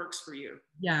it that works for you?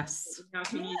 Yes. How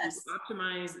can you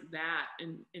optimize that?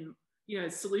 And you know,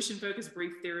 solution-focused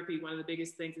brief therapy, one of the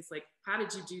biggest things is like, how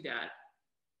did you do that?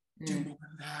 Do more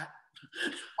of that.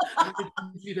 Why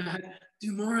did you do that?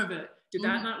 Do more of it. Did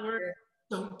that not work?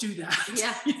 Don't do that.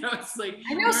 Yeah. It's like,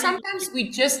 I know sometimes we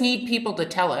just need people to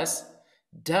tell us,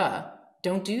 duh,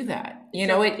 don't do that.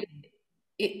 Or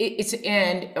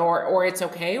it's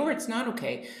okay or it's not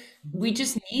okay. We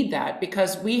just need that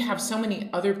because we have so many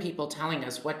other people telling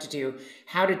us what to do,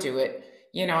 how to do it,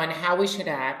 and how we should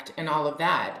act and all of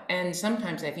that. And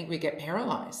sometimes I think we get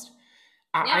paralyzed.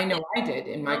 I know I did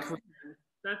in my career.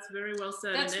 That's very well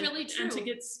said. That's really true. And to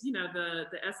get,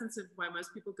 the essence of why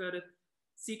most people go to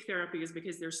seek therapy is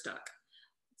because they're stuck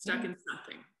in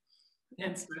something.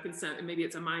 And stuck in something. Maybe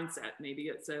it's a mindset. Maybe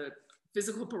it's a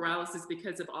physical paralysis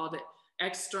because of all the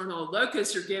external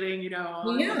locus you're getting,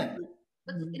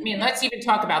 I mean, let's even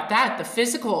talk about that, the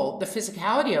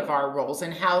physicality of our roles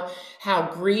and how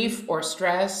grief or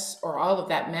stress or all of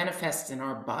that manifests in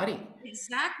our body.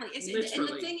 Exactly. And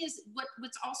the thing is,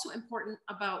 what's also important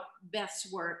about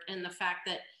Beth's work and the fact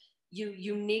that you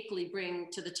uniquely bring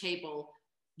to the table,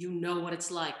 what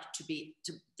it's like to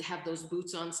have those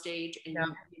boots on stage, and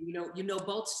you know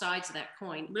both sides of that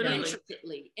coin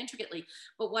intricately.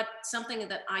 But something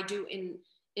that I do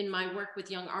in my work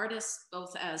with young artists,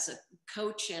 both as a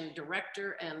coach and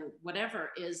director and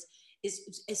whatever, is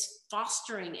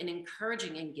fostering and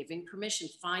encouraging and giving permission,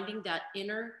 finding that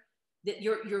your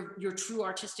true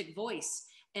artistic voice.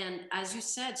 And as you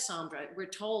said, Sandra, we're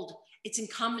told it's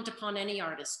incumbent upon any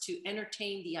artist to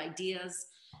entertain the ideas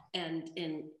and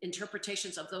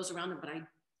interpretations of those around them. But I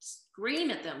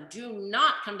scream at them, do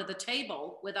not come to the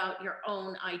table without your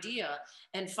own idea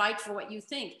and fight for what you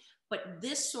think. But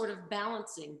this sort of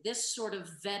balancing, this sort of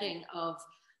vetting of,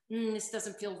 this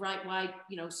doesn't feel right, why,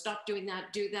 stop doing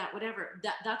that, do that, whatever.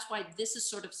 That's why this is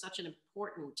sort of such an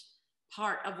important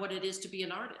part of what it is to be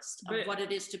an artist, of what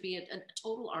it is to be a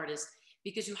total artist,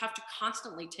 because you have to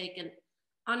constantly take an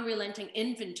unrelenting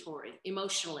inventory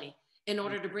emotionally in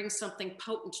order to bring something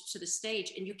potent to the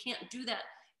stage. And you can't do that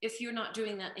if you're not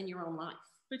doing that in your own life.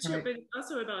 But it's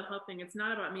also about helping. It's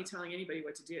not about me telling anybody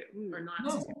what to do or not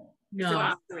to do. No. It's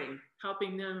about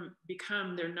helping them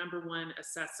become their number one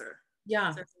assessor.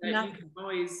 Yeah. So that you can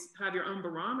always have your own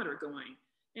barometer going.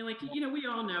 And we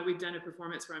all know we've done a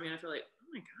performance where, I feel like,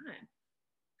 oh my God,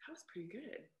 that was pretty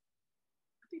good.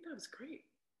 I think that was great.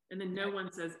 And then no one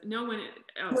else says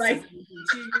anything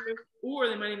to you, or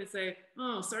they might even say,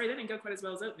 "Oh, sorry, that didn't go quite as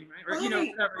well as opening, right?" Or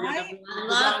whatever. I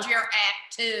loved your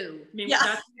act too.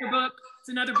 That's your book. It's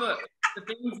another book. The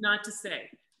things not to say.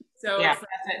 So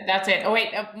that's it. Oh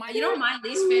wait, my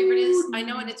least favorite is, I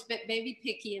know, and it's maybe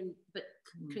picky, but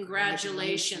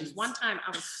congratulations. One time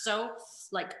I was so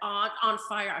on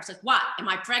fire. I was like, "What? Am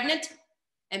I pregnant?"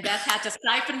 And Beth had to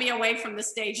siphon me away from the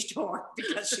stage door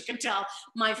because she could tell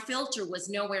my filter was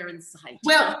nowhere in sight.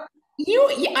 Well,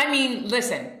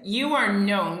 listen, you are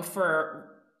known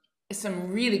for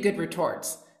some really good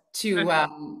retorts to,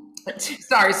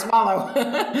 sorry, swallow.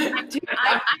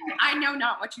 I know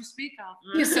not what you speak of.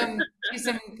 To some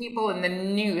people in the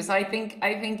news. I think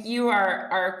you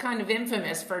are kind of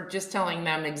infamous for just telling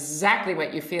them exactly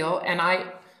what you feel. And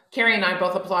Carrie and I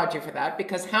both applaud you for that,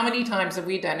 because how many times have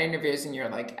we done interviews and you're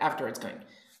like afterwards going,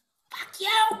 fuck you.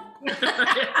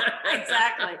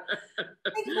 Exactly.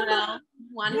 Well,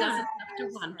 one doesn't have to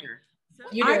wonder.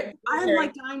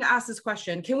 I'm dying to ask this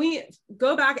question. Can we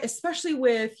go back, especially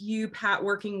with you, Pat,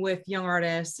 working with young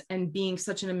artists and being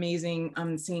such an amazing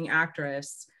singing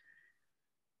actress?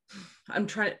 I'm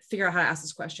trying to figure out how to ask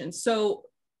this question. So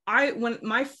when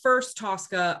my first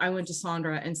Tosca, I went to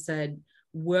Sandra and said,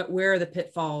 where are the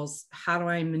pitfalls? How do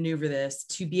I maneuver this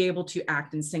to be able to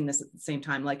act and sing this at the same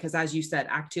time? Because as you said,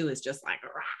 act 2 is just like,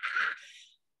 rah.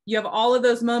 You have all of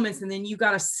those moments, and then you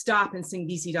got to stop and sing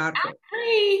BC Dot. Act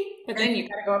 3, but then you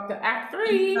got to go up to Act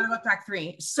 3. Act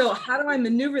 3. So how do I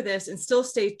maneuver this and still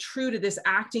stay true to this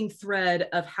acting thread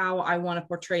of how I want to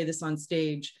portray this on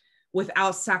stage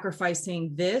without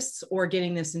sacrificing this or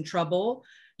getting this in trouble?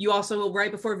 You also,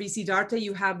 right before VC Darte,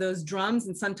 you have those drums,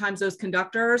 and sometimes those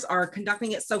conductors are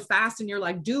conducting it so fast and you're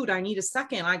like, dude, I need a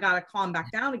second. I got to calm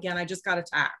back down again. I just got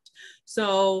attacked.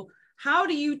 So how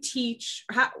do you teach,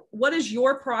 what is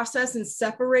your process in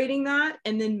separating that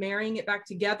and then marrying it back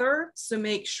together to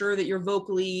make sure that you're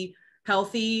vocally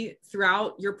healthy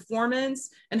throughout your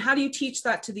performance? And how do you teach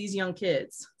that to these young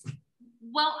kids?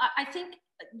 Well, I think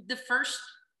the first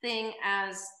thing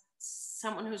as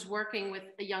someone who's working with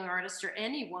a young artist or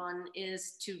anyone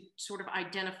is to sort of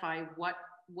identify what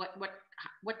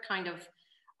kind of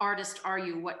artist are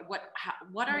you?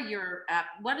 What are your,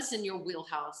 what is in your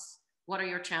wheelhouse? What are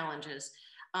your challenges?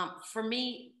 For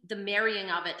me, the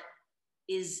marrying of it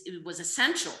was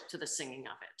essential to the singing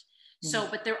of it. So,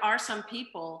 but there are some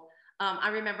people, I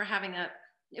remember having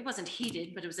it wasn't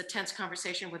heated, but it was a tense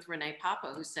conversation with Renee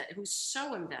Papa, who's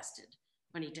so invested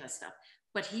when he does stuff,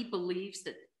 but he believes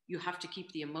that you have to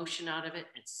keep the emotion out of it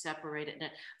and separate it.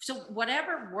 So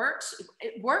whatever works,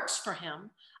 it works for him.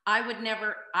 I would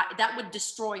never, that would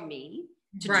destroy me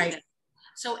to do that.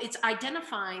 So it's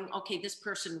identifying, okay, this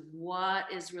person, what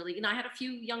is really, and I had a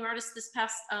few young artists this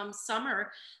past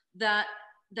summer that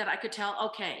I could tell,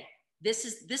 okay, this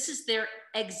is their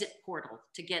exit portal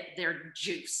to get their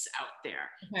juice out there.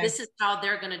 Okay. This is how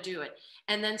they're going to do it.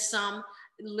 And then some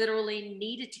literally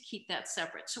needed to keep that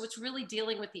separate. So it's really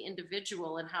dealing with the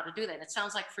individual and how to do that. And it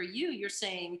sounds like for you, you're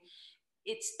saying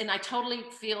it's, and I totally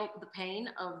feel the pain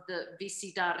of the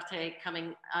VC d'arte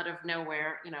coming out of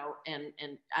nowhere, you know, and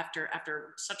after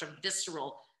such a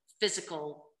visceral,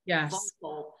 physical,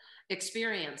 vocal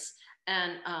experience.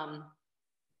 And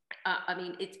I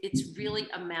mean, it's really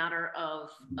a matter of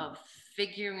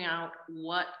figuring out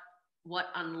what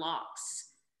unlocks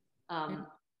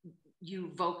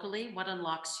you vocally, what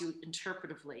unlocks you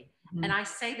interpretively. Mm-hmm. And I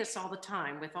say this all the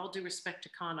time, with all due respect to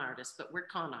con artists, but we're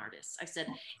con artists. I said,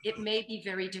 it may be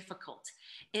very difficult.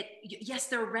 Yes,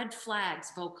 there are red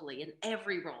flags vocally in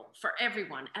every role for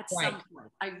everyone at some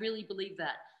point. I really believe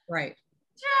that. Right.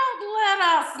 Don't let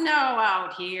us know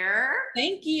out here.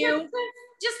 Thank you.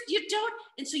 Just you don't.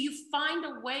 And so you find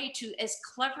a way to, as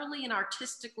cleverly and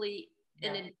artistically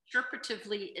and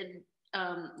interpretively and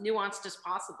nuanced as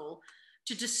possible,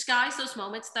 to disguise those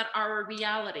moments that are a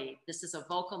reality. This is a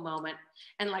vocal moment.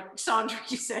 And like Sandra,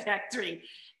 you said, Act 3,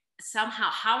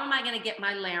 somehow, how am I going to get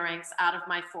my larynx out of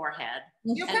my forehead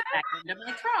and back into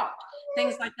my throat?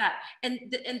 Things like that. And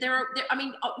I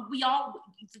mean,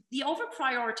 the over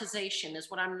prioritization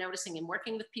is what I'm noticing in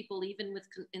working with people, even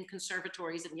in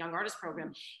conservatories and young artist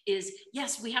program, is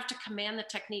yes, we have to command the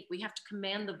technique. We have to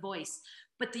command the voice.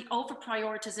 But the over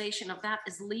prioritization of that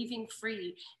is leaving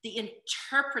free the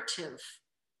interpretive,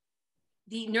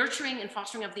 the nurturing and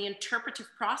fostering of the interpretive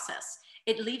process.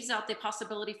 It leaves out the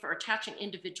possibility for attaching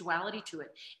individuality to it.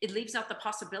 It leaves out the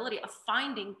possibility of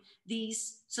finding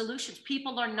these solutions.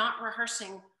 People are not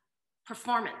rehearsing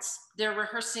performance. They're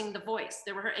rehearsing the voice.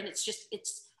 And it's just,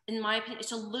 in my opinion,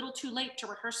 it's a little too late to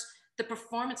rehearse the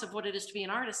performance of what it is to be an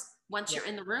artist once you're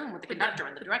in the room with the conductor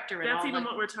and the director. That's even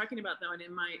what we're talking about, though, and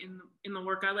in the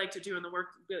work I like to do, and the work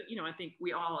that, you know, I think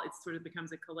it sort of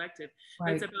becomes a collective.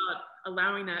 Right. It's about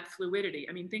allowing that fluidity.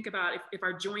 I mean, think about if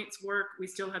our joints work, we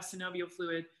still have synovial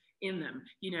fluid in them.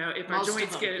 You know, if our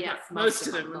joints get most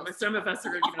of them. Some of us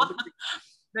are, you know,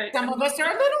 but some of us are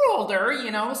a little older,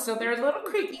 you know, so they're a little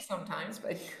creaky sometimes.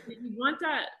 But you want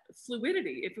that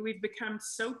fluidity. If we've become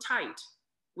so tight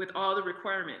with all the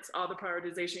requirements, all the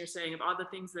prioritization you're saying of all the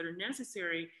things that are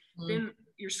necessary, then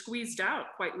you're squeezed out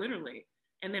quite literally.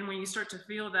 And then when you start to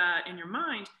feel that in your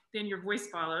mind, then your voice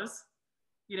follows,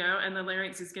 you know, and the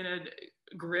larynx is gonna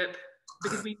grip,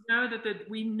 because we know that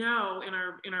we know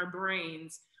in our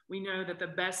brains, we know that the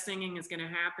best singing is gonna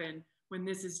happen when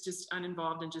this is just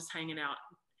uninvolved and just hanging out.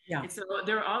 Yeah. And so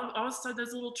there are also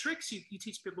those little tricks you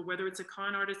teach people, whether it's a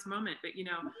con artist moment, but you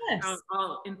know,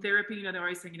 in therapy, you know, they're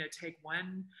always saying, you know,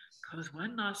 close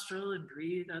one nostril and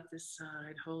breathe out this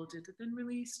side, hold it, and then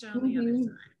release down the other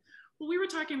side. Well, we were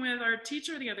talking with our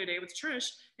teacher the other day with Trish,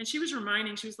 and she was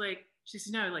reminding, she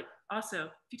said, no, like, also,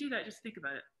 if you do that, just think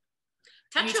about it.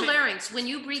 Touch your larynx. When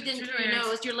you breathe in through your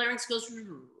nose, your larynx goes.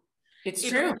 It's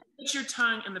true. Put your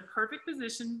tongue in the perfect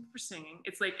position for singing.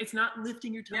 It's like, it's not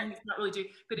lifting your tongue, it's not really doing,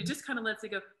 but it just kind of lets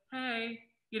it go, hey,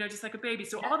 you know, just like a baby.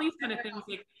 So all these kind of things,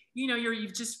 like, you know, you're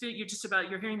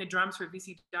hearing the drums for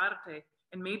VC d'arte,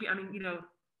 and maybe, I mean, you know,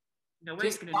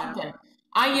 nobody's going to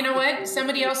know. You know what?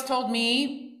 Somebody else told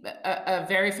me, a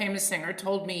very famous singer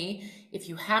told me, if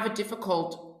you have a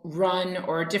difficult run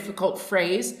or a difficult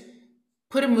phrase,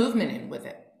 put a movement in with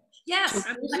it. Yes,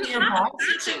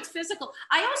 it's physical.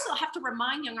 I also have to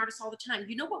remind young artists all the time,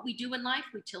 you know what we do in life?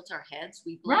 We tilt our heads,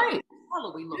 we blink,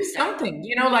 we look down. Something,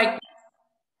 you know, like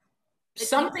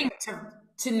something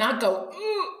to not go,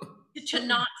 to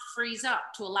not freeze up,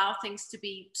 to allow things to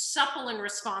be supple and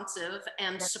responsive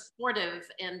and supportive,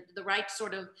 and the right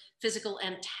sort of physical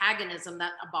antagonism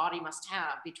that a body must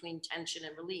have between tension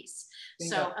and release.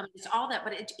 So it's all that,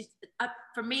 but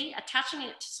for me, attaching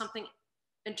it to something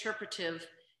interpretive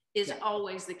is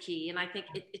always the key. And I think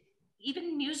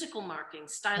even musical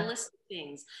markings, stylistic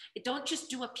things, don't just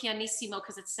do a pianissimo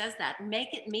because it says that.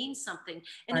 Make it mean something.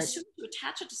 And as soon as you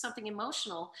attach it to something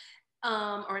emotional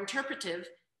or interpretive,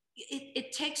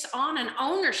 it takes on an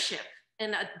ownership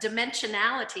and a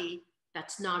dimensionality.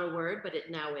 That's not a word, but it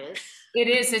now is. It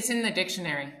is. It's in the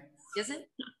dictionary. Is it?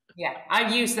 Yeah,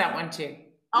 I've used that one too.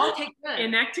 Okay, good.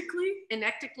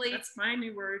 Inectically. That's my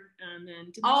new word. And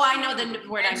then I know the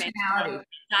word I meant.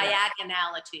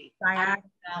 Diagonality.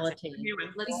 Diagonality.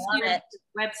 Let's Love it.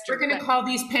 Webster. We're going to call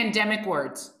these pandemic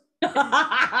words.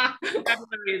 Vocabulary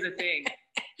is a thing.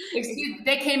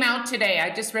 They came out today. I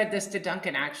just read this to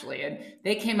Duncan, actually, and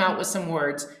they came out with some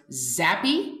words.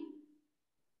 Zappy.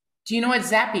 Do you know what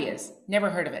zappy is?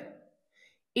 Never heard of it.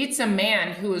 It's a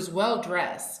man who is well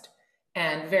dressed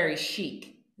and very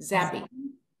chic. Zappy.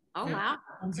 Oh, wow.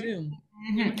 On Zoom.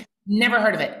 Mm-hmm. Never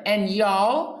heard of it. And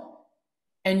y'all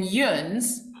and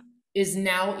yuns is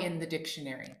now in the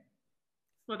dictionary.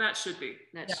 Well, that should be.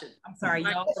 I'm sorry,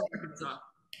 y'all.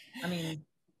 I mean.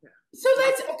 So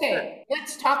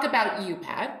let's talk about you,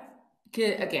 Pat.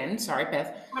 Again, sorry,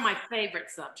 Beth. One of my favorite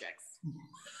subjects.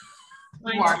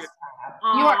 You are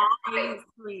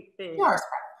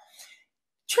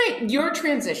your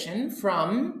transition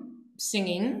from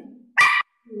singing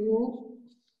to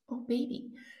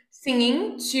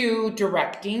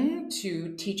directing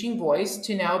to teaching voice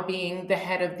to now being the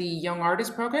head of the Young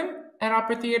Artist Program at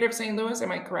Opera Theater of St. Louis.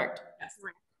 Am I correct? That's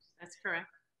correct.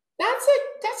 That's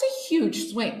a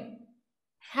huge swing.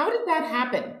 How did that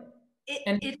happen? It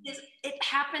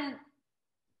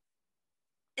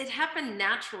happened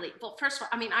naturally. Well, first of all,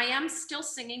 I mean, I am still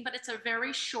singing, but it's a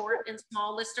very short and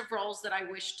small list of roles that I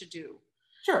wish to do.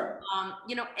 Sure.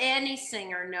 Any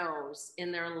singer knows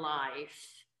in their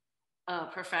life,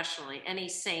 professionally, any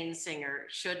sane singer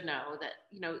should know that,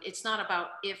 it's not about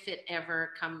if it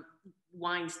ever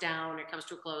winds down or comes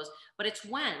to a close, but it's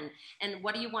when, and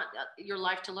what do you want your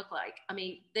life to look like? I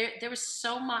mean, there was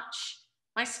so much.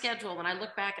 My schedule, when I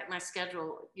look back at my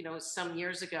schedule, some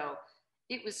years ago,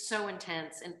 it was so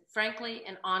intense. And frankly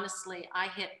and honestly, I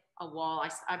hit a wall.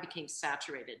 I became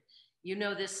saturated. You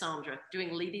know this, Sandra,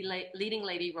 doing leading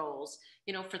lady roles,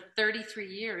 for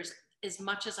 33 years, as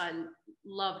much as I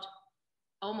loved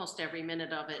almost every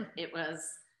minute of it,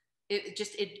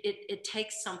 it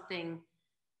takes something,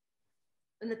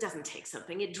 and it doesn't take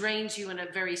something. It drains you in a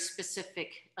very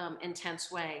specific, intense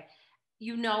way.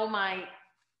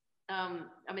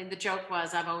 The joke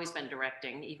was I've always been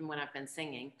directing, even when I've been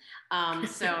singing.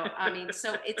 So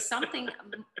it's something,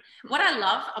 what I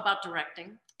love about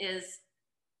directing is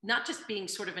not just being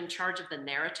sort of in charge of the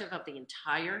narrative of the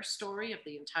entire story, of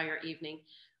the entire evening,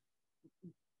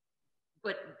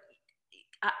 but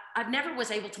I never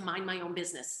was able to mind my own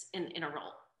business in a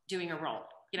role, doing a role.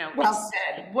 Well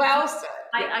said.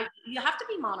 Yeah. You have to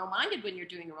be mono-minded when you're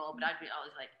doing a role, but I'd be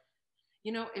always like,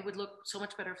 it would look so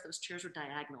much better if those chairs were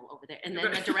diagonal over there, and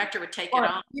then the director would take it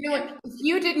off. If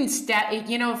you didn't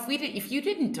if you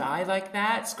didn't die like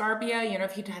that, Scarbia,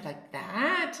 if you died like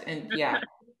that, and yeah.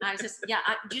 I was just,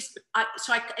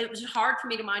 it was hard for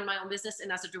me to mind my own business,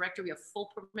 and as a director, we have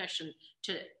full permission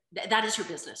that is your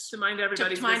business. To mind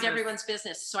everybody's to mind everyone's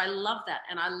business. So I love that,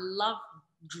 and I love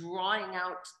drawing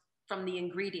out from the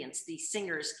ingredients, the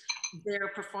singers, their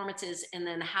performances, and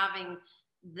then having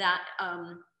that,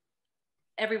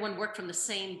 everyone work from the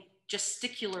same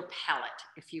gesticular palette,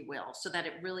 if you will, so that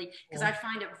it really, because I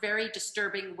find it very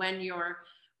disturbing when you're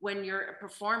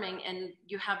performing and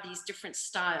you have these different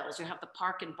styles. You have the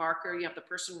Park and Barker, you have the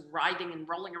person riding and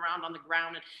rolling around on the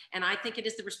ground. And I think it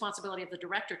is the responsibility of the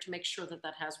director to make sure that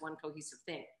has one cohesive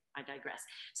thing. I digress.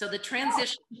 So the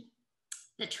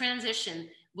transition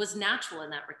was natural in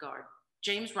that regard.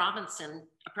 James Robinson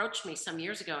approached me some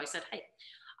years ago. I said, hey,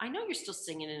 I know you're still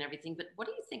singing and everything, but what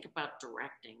do you think about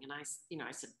directing? And I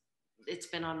said, it's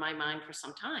been on my mind for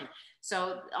some time.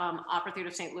 So Opera Theater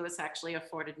of St. Louis actually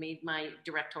afforded me my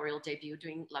directorial debut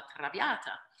doing La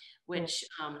Traviata, which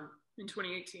in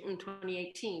 2018. In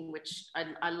 2018, which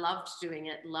I loved doing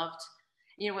it.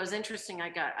 It was interesting.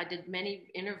 I did many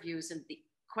interviews, and the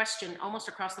question almost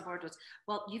across the board was,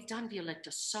 well, you've done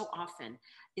Violetta so often.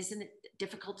 Isn't it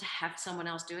difficult to have someone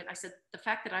else do it? I said, the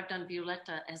fact that I've done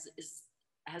Violetta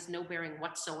has no bearing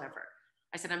whatsoever.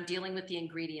 I said, I'm dealing with the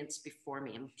ingredients before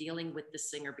me. I'm dealing with the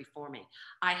singer before me.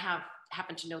 I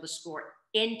happen to know the score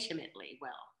intimately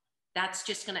well. That's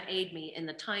just going to aid me in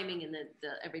the timing and the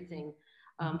everything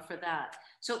for that.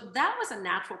 So that was a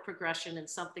natural progression and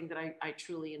something that I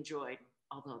truly enjoyed,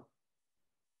 although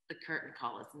the curtain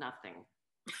call is nothing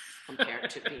compared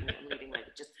to being a leading lady,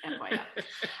 just FYI.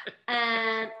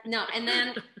 And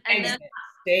then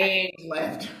stage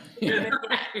left. Yeah.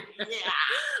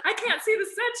 I can't see the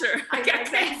center. I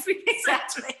can't see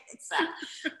exactly.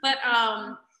 But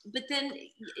then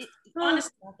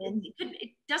honestly,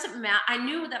 it doesn't matter. I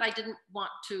knew that I didn't want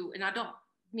to, and I don't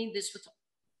mean this with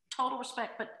total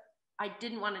respect, but I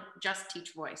didn't want to just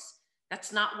teach voice.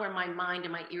 That's not where my mind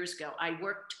and my ears go. I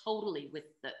work totally with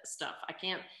the stuff. I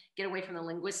can't get away from the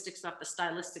linguistic stuff, the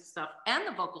stylistic stuff, and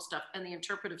the vocal stuff, and the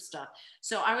interpretive stuff.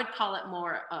 So I would call it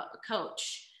more a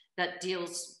coach that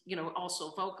deals, you know,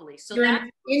 also vocally. So you're an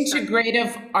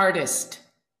integrative artist.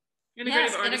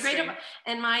 Yes, integrative.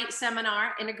 And my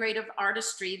seminar, integrative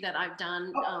artistry, that I've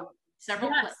done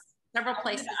several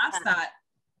places. Ask that.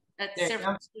 At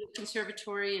several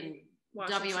conservatory and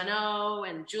Washington. WNO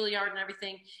and Juilliard and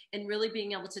everything, and really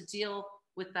being able to deal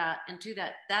with that and do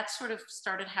that. That sort of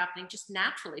started happening just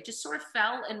naturally, just sort of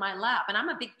fell in my lap. And I'm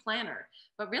a big planner,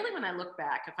 but really when I look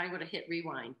back, if I would have hit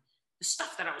rewind, the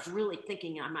stuff that I was really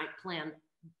thinking I might plan,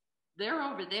 they're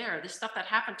over there. The stuff that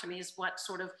happened to me is what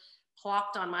sort of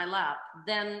plopped on my lap.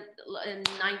 Then in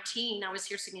 19, I was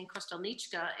here singing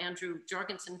Kostelnichka. Andrew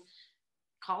Jorgensen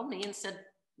called me and said,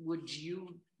 would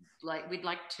you we'd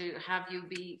like to have you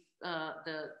be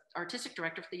the artistic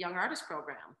director for the Young Artist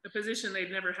Program. A position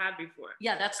they've never had before.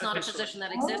 Yeah, that's not a position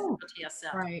that exists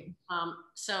at TSL. Right.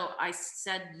 So I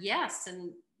said yes,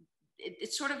 and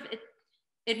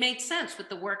it made sense with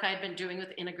the work I had been doing with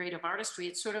integrative artistry.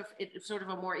 It's sort of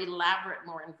a more elaborate,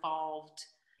 more involved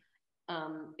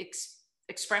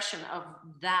expression of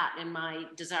that, and my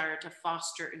desire to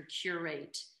foster and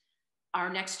curate our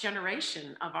next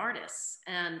generation of artists.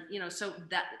 And, you know, so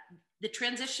that the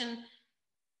transition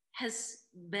has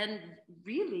been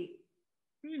really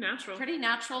pretty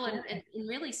natural and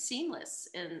really seamless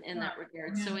in that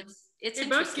regard. So it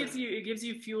both gives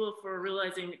you fuel for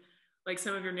realizing like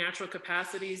some of your natural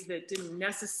capacities that didn't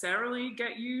necessarily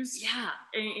get used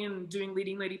in doing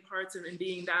leading lady parts and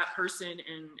being that person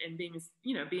and being,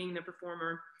 you know, being the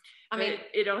performer. I mean,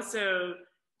 it also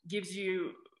gives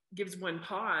one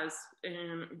pause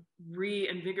and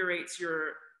reinvigorates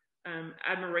your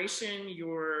admiration,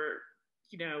 your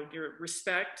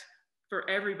respect for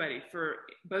everybody, for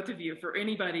both of you, for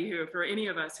any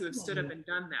of us who have stood up and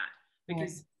done that,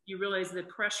 because you realize the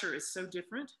pressure is so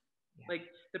different. Like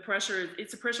the pressure,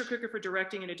 it's a pressure cooker for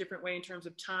directing in a different way in terms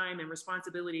of time and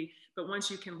responsibility. But once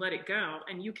you can let it go,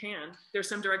 and you can, there's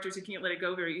some directors who can't let it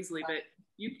go very easily, but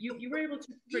you were able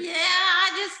to.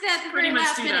 I just said pretty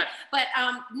much do that. But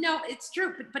no, it's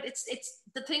true. But it's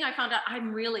the thing I found out.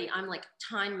 I'm like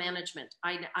time management.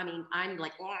 I mean, I'm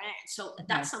like, so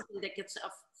that's something that gets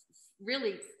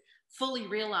really fully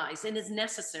realized and is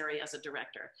necessary as a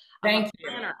director. Thank you.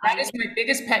 That is my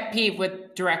biggest pet peeve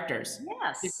with directors.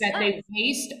 Yes. Is that they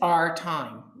waste our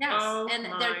time. Yes.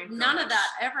 And none of that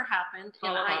ever happened.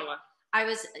 And I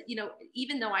was, you know,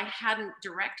 even though I hadn't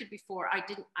directed before, I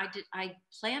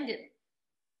planned it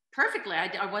perfectly. I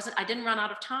didn't run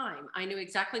out of time. I knew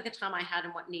exactly the time I had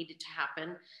and what needed to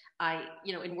happen.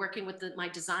 In working with my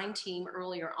design team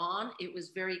earlier on, it was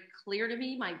very clear to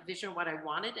me, my vision of what I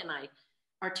wanted, and I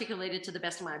articulated to the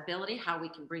best of my ability how we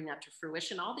can bring that to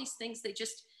fruition. All these things,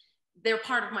 they're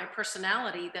part of my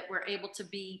personality that were able to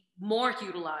be more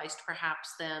utilized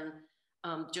perhaps than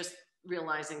just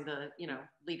realizing the, you know,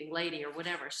 leading lady or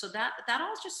whatever. So that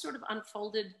all just sort of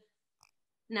unfolded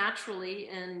naturally.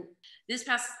 And this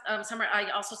past summer, I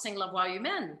also sang La Voix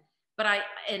Humaine, but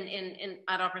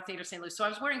at Opera Theater St. Louis. So I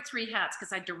was wearing 3 hats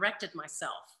because I directed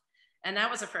myself. And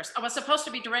that was a first. I was supposed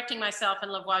to be directing myself in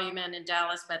La Voix Humaine in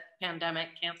Dallas, but pandemic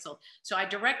canceled. So I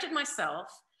directed myself.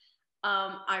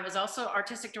 I was also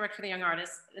artistic director for the Young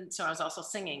Artists, and so I was also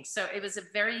singing. So it was a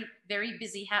very, very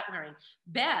busy hat wearing.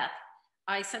 Beth,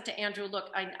 I said to Andrew, look,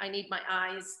 I need my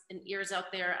eyes and ears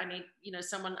out there. I need, you know,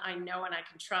 someone I know and I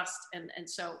can trust. And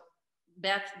so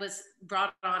Beth was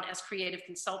brought on as creative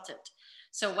consultant.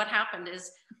 So what happened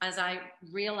is, as I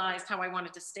realized how I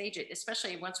wanted to stage it,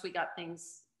 especially once we got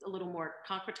things a little more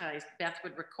concretized, Beth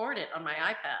would record it on my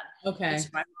iPad. Okay. So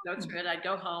I would go through it, I'd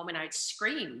go home and I'd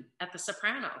scream at the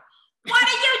soprano, "What are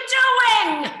you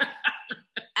doing?"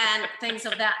 and things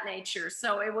of that nature.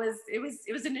 So it was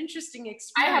an interesting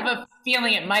experience. I have a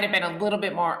feeling it might have been a little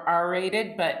bit more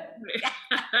R-rated, but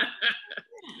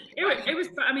it was.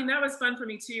 I mean, that was fun for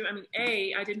me too. I mean,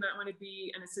 I did not want to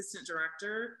be an assistant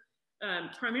director.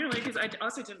 Primarily because I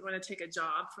also didn't want to take a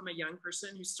job from a young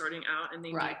person who's starting out and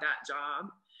they need that job.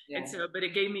 Yeah. And so, but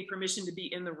it gave me permission to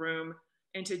be in the room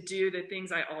and to do the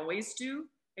things I always do,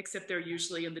 except they're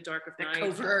usually in the dark of night.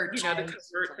 Covert. You know, the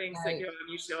covert things that I'm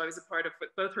usually always a part of,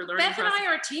 both her learning Beth process. and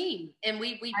I are a team, and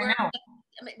we work.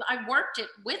 I worked it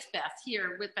with Beth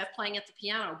here, with Beth playing at the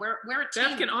piano. We're a team.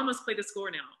 Beth can almost play the score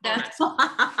now.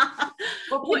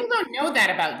 Well, people don't know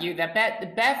that about you, that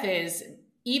Beth is,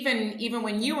 even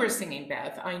when you were singing,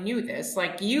 Beth, I knew this,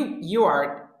 like you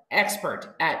are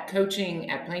expert at coaching,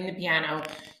 at playing the piano.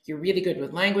 You're really good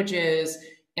with languages.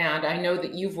 And I know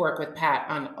that you've worked with Pat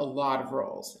on a lot of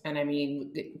roles. And I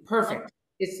mean, perfect.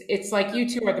 It's like you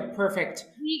two are the perfect.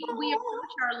 We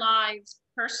approach our lives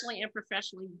personally and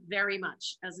professionally very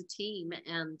much as a team,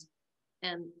 and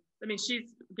I mean,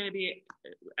 she's going to be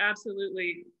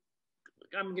absolutely,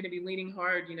 I'm going to be leaning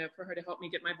hard, you know, for her to help me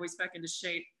get my voice back into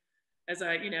shape as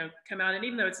I, you know, come out. And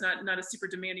even though it's not a super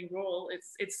demanding role,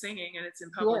 it's singing and it's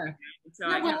in public. Sure. So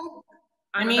Yeah,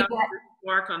 I'm about to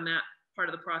work on that part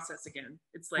of the process again.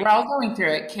 It's like, we're all going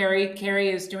through it. Carrie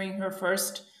is doing her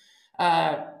first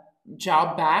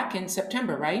job back in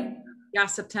September, right? Yeah,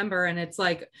 September. And it's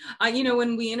like, you know,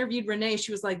 when we interviewed Renee,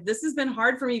 she was like, this has been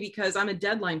hard for me because I'm a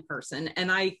deadline person, and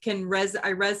I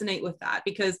resonate with that,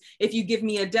 because if you give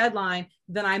me a deadline,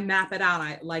 then I map it out.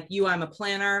 I'm a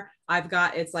planner.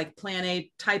 It's like plan A,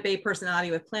 type A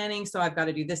personality with planning. So I've got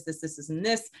to do this, and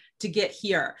this to get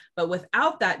here. But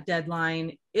without that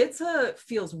deadline,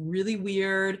 feels really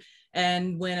weird.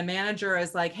 And when a manager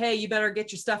is like, hey, you better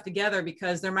get your stuff together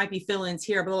because there might be fill-ins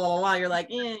here, blah, blah, blah, you're like,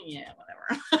 yeah,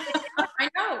 whatever. I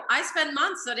know. I spent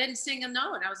months, I didn't sing a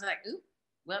note. I was like, ooh,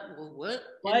 what?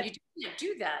 And you can't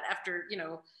do that after, you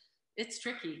know, it's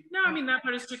tricky. No, I mean, that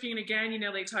part is tricky. And again, you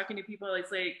know, like talking to people,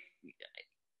 it's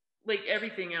like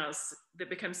everything else that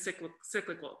becomes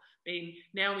cyclical. I mean,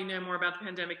 now we know more about the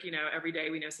pandemic, you know, every day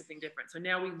we know something different. So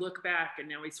now we look back and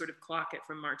now we sort of clock it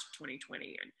from March of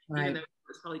 2020. And even though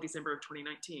it's probably December of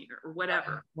 2019 or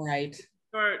whatever. Right.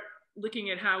 Start looking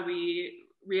at how we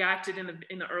reacted in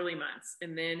the early months,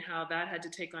 and then how that had to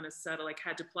take on a settle, like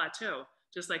had to plateau,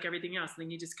 just like everything else. And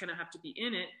then you just kind of have to be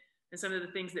in it. And some of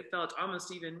the things that felt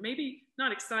almost even maybe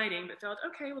not exciting, but felt,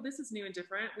 okay, well, this is new and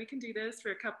different. We can do this for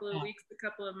a couple of weeks, a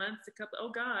couple of months, oh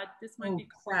God, this might be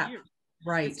crap.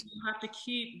 Right. So you have to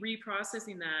keep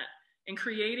reprocessing that and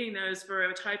creating those.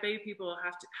 For type A people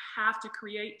have to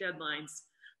create deadlines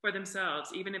for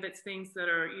themselves, even if it's things that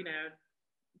are, you know,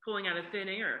 pulling out of thin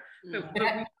air. But we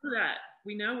know that.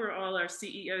 We know we're all our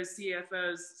CEOs,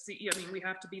 CFOs, I mean, we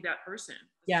have to be that person.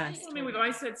 Yes. I mean, we've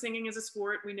always said singing is a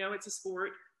sport. We know it's a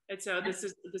sport. And so this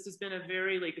has been a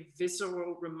very like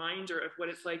visceral reminder of what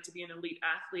it's like to be an elite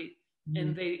athlete.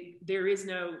 And there is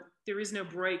no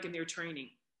break in their training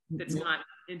that's not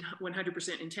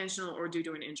 100% intentional or due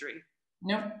to an injury.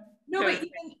 No, but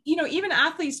even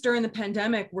athletes during the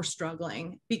pandemic were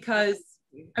struggling because,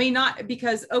 I mean, not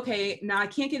because, okay, now I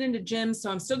can't get into gyms, so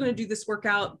I'm still going to do this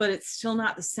workout, but it's still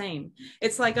not the same.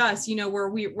 It's like us, you know, where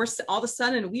we're all of a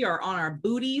sudden we are on our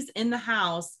booties in the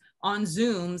house on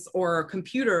Zooms or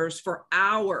computers for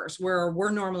hours, where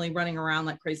we're normally running around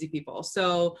like crazy people.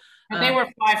 So they were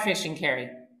fly fishing, Carrie.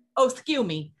 Oh, excuse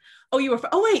me. Oh, you were.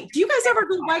 Oh, wait. Do you guys ever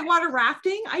do whitewater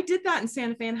rafting? I did that in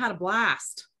Santa Fe and had a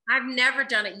blast. I've never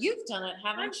done it. You've done it,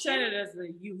 haven't you? I've done it as a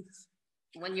youth.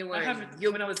 When you were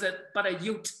when I was a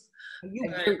youth. I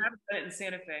haven't done it in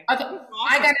Santa Fe. Okay, awesome.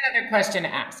 I got another question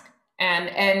to ask,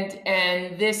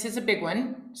 and this is a big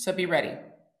one, so be ready.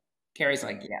 Carrie's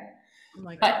like, yeah.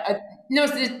 But no,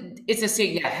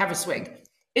 have a swig.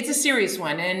 It's a serious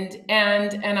one,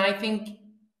 and I think,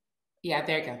 yeah,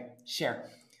 there you go. Share.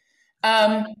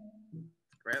 I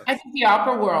think the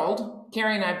opera world,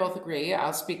 Carrie and I both agree,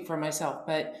 I'll speak for myself,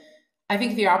 but I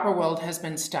think the opera world has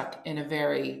been stuck in a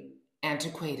very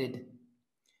antiquated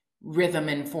rhythm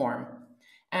and form.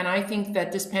 And I think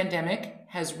that this pandemic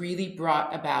has really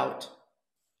brought about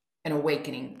an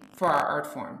awakening for our art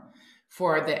form,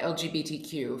 for the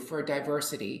LGBTQ, for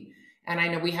diversity. And I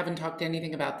know we haven't talked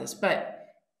anything about this, but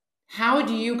how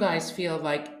do you guys feel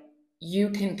like you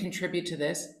can contribute to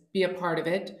this, be a part of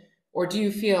it? Or do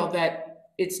you feel that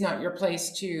it's not your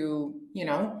place to, you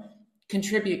know,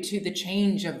 contribute to the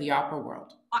change of the opera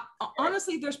world?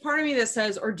 Honestly, there's part of me that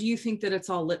says, or do you think that it's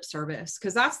all lip service?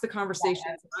 Because that's the conversation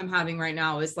I'm having right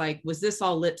now, is like, was this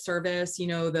all lip service? You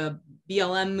know, the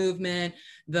BLM movement,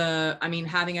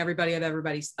 having everybody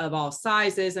of all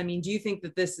sizes. I mean, do you think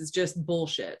that this is just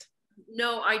bullshit?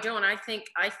 No, I don't. I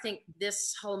think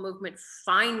this whole movement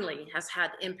finally has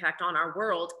had impact on our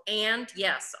world, and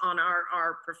yes, on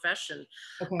our profession.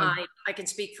 Okay. I can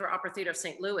speak for Opera Theater of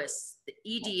St. Louis. The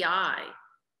EDI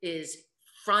is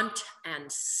front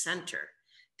and center.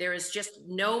 There is just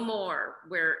no more,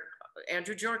 where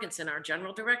Andrew Jorgensen, our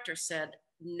general director, said,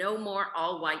 no more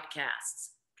all white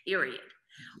casts, period.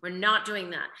 We're not doing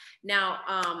that.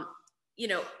 Now, you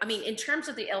know, I mean, in terms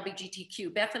of the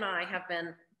LGBTQ, Beth and I have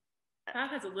been, Pat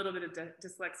has a little bit of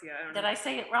dyslexia. I don't know. Did I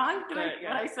say it wrong? What did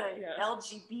I say? Yeah.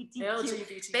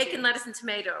 LGBTQ. Bacon, lettuce, and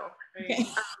tomato. Okay.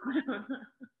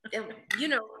 You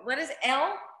know, what is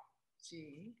L?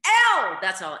 G. L.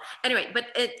 That's all. Anyway, but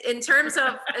in terms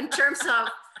of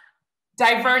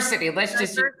Diversity, let's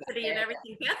just use Diversity and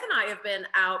everything. Beth and I have been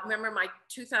out. Remember my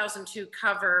 2002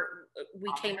 cover,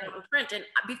 we came out in print. And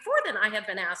before then I had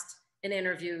been asked in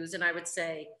interviews, and I would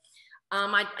say,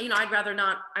 I'd rather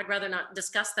not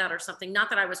discuss that or something. Not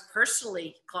that I was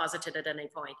personally closeted at any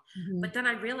point, but then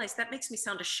I realized that makes me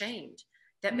sound ashamed.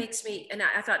 That makes me, and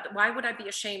I thought, why would I be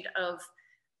ashamed of,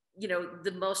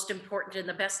 the most important and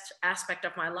the best aspect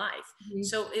of my life?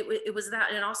 So it was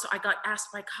that. And also I got asked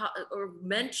or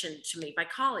mentioned to me by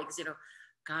colleagues,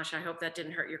 gosh, I hope that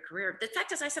didn't hurt your career. The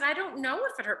fact is, I said, I don't know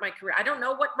if it hurt my career. I don't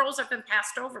know what roles I've been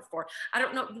passed over for. I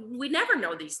don't know. We never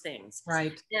know these things.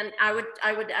 Right. And I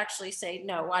would actually say,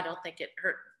 no, I don't think it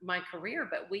hurt my career,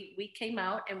 but we came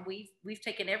out and we've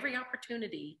taken every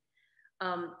opportunity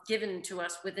given to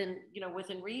us within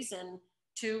reason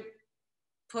to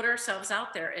put ourselves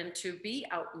out there and to be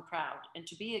out and proud and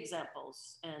to be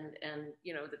examples and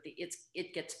that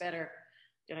it gets better.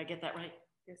 Did I get that right?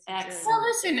 Excellent. Well,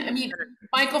 listen, I mean,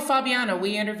 Michael Fabiano,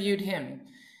 we interviewed him,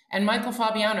 and Michael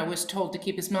Fabiano was told to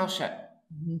keep his mouth shut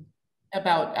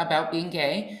about being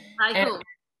gay. By who?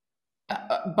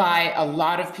 By a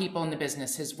lot of people in the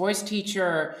business, his voice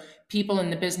teacher, people in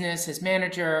the business, his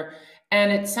manager.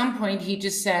 And at some point he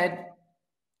just said,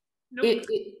 nope.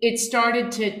 It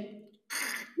started to.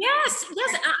 Yes.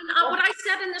 What I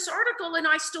said in this article, and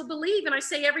I still believe, and I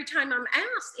say every time I'm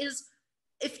asked, is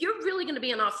if you're really going to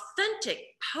be an authentic,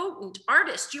 potent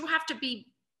artist, you have to be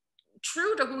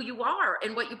true to who you are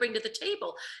and what you bring to the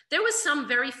table. There was some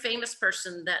very famous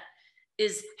person that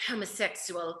is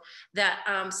homosexual that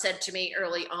said to me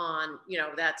early on,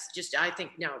 that's just, I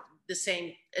think, no, the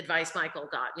same advice Michael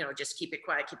got, just keep it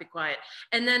quiet, keep it quiet.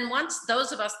 And then once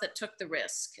those of us that took the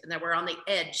risk and that were on the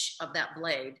edge of that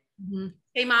blade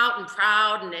came out and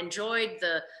proud and enjoyed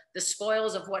the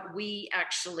spoils of what we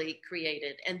actually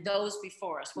created, and those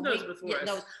before us,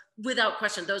 without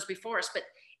question, those before us. But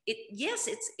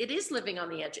it is living on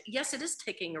the edge. Yes, it is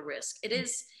taking a risk. It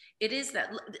is that,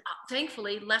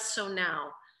 thankfully, less so now.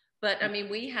 But I mean,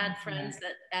 we had friends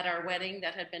that at our wedding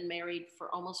that had been married for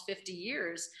almost 50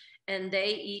 years, and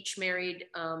they each married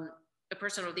a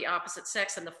person of the opposite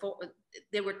sex, and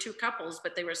they were two couples,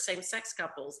 but they were same-sex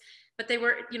couples. But they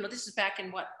were, this is back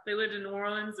in what? They lived in New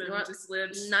Orleans and just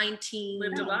lived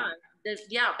a life.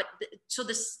 Yeah, but so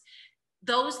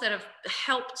those that have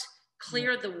helped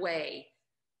clear the way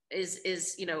is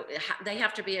they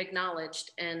have to be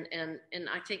acknowledged, and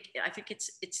I think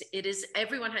it is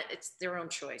everyone it's their own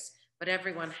choice, but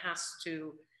everyone has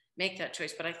to make that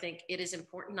choice. But I think it is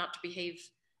important not to behave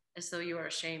as though you are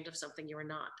ashamed of something you are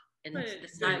not, and the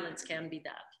silence can be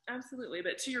that. Absolutely.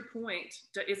 But to your point,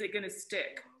 is it going to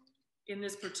stick in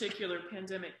this particular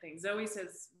pandemic thing? Zoe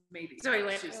says maybe. Zoe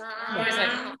went.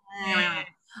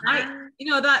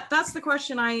 That's the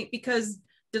question. Because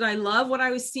did I love what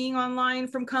I was seeing online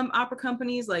from opera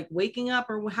companies, like waking up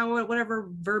or whatever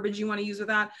verbiage you want to use with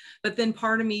that? But then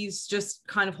part of me is just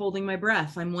kind of holding my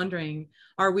breath. I'm wondering,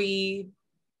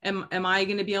 am I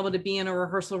going to be able to be in a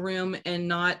rehearsal room and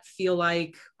not feel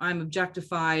like I'm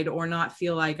objectified, or not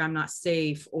feel like I'm not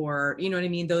safe, or, you know what I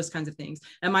mean? Those kinds of things.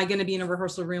 Am I going to be in a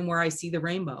rehearsal room where I see the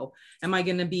rainbow? Am I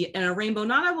going to be in a rainbow,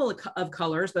 not of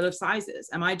colors, but of sizes?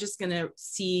 Am I just going to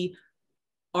see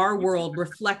our world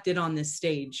reflected on this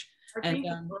stage?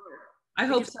 I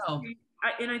hope so.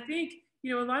 And I think,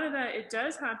 a lot of that, it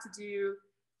does have to do,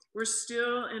 we're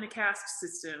still in a caste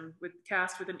system with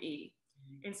caste with an E.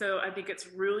 And so I think it's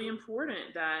really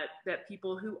important that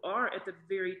people who are at the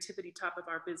very tippity top of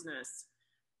our business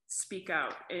speak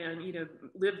out and,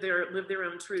 live their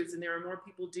own truths. And there are more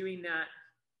people doing that,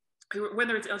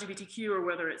 whether it's LGBTQ or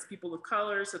whether it's people of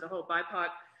color, so the whole BIPOC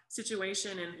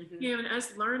situation. And, and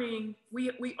us learning,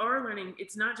 we are learning.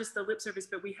 It's not just the lip service,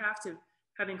 but we have to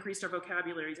have increased our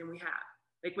vocabularies, and we have.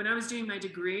 Like when I was doing my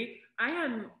degree, I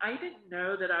didn't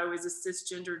know that I was a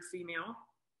cisgendered female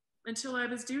until I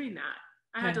was doing that.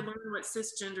 I had to learn what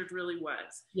cisgendered really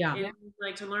was. Yeah. And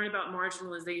like to learn about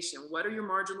marginalization. What are your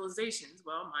marginalizations?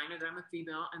 Well, mine is I'm a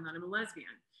female and then I'm a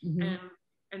lesbian.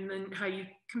 And then how you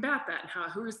combat that,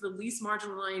 and who is the least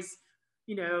marginalized,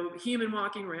 human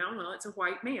walking around? Well, it's a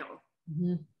white male.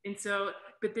 And so,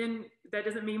 but then that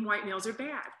doesn't mean white males are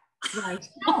bad. Right.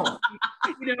 No.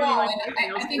 I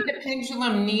think the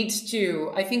pendulum needs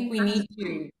to, I think we need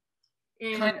to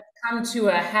kind of come to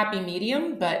a happy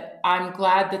medium, but I'm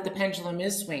glad that the pendulum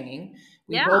is swinging.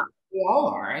 We all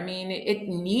are. I mean, it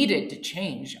needed to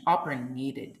change. Opera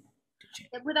needed to change.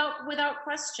 Without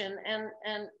question. And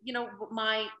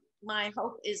my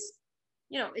hope is,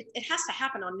 it has to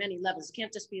happen on many levels. It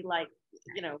can't just be like,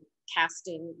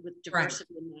 casting with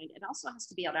diversity in mind. It also has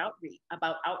to be about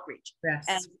outreach. Yes.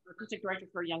 As artistic director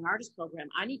for a young artist program,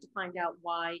 I need to find out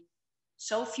why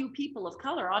so few people of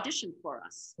color auditioned for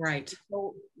us. Right.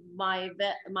 So my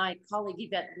colleague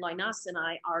Yvette Loinas and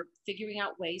I are figuring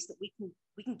out ways that we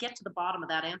can get to the bottom of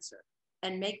that answer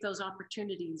and make those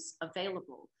opportunities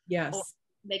available. Yes. Or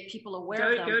make people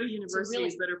aware of them. Go to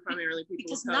universities that are primarily people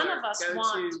because of color. none of us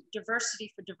want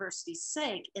diversity for diversity's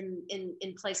sake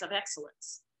in place of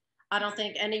excellence. I don't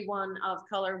think anyone of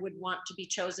color would want to be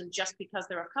chosen just because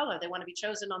they're of color. They want to be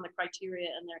chosen on the criteria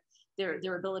and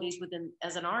their abilities within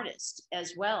as an artist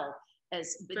as well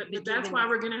as. But that's why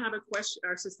we're going to have a question.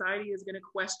 Our society is going to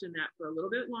question that for a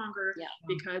little bit longer,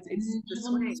 because it's the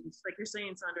swing, like you're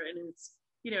saying, Sandra, and it's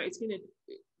it's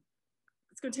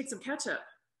going to take some catch up.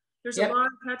 There's a lot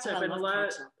of catch up and a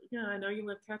lot. Yeah, I know you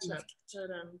love catch up, but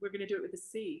we're going to do it with a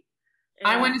C. And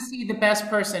I want to see the best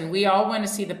person. We all want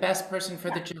to see the best person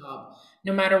for the job,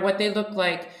 no matter what they look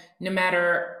like, no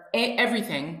matter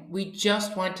everything. We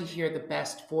just want to hear the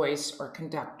best voice or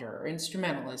conductor or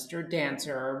instrumentalist or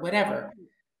dancer or whatever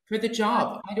for the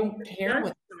job. I don't care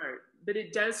what. But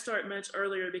it does start much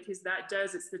earlier, because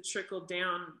it's the trickle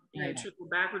down, trickle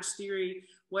backwards theory.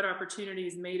 What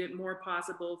opportunities made it more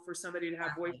possible for somebody to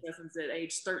have voice lessons at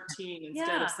age 13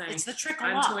 instead of saying, it's the trickle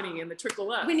I'm up. 20, and the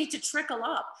trickle up. We need to trickle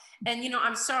up. And,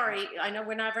 I'm sorry, I know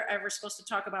we're never ever supposed to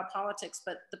talk about politics,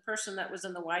 but the person that was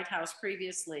in the White House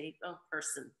previously,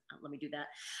 let me do that,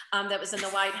 that was in the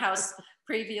White House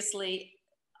previously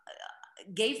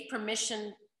gave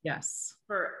permission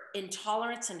for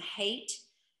intolerance and hate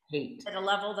at a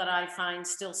level that I find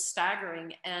still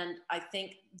staggering. And I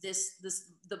think the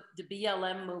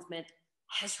BLM movement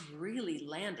has really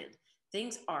landed.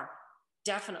 Things are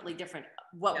definitely different.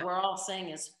 What we're all saying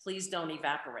is, please don't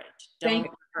evaporate.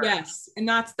 Yes. And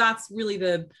that's really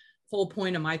the whole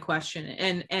point of my question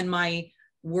and my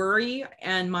worry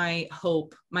and my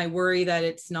hope, my worry that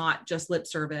it's not just lip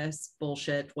service,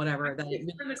 bullshit, whatever. That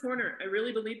it's in the corner. I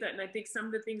really believe that. And I think some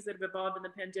of the things that have evolved in the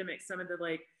pandemic, some of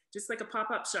the just like a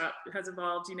pop-up shop has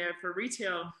evolved, for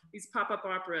retail, these pop-up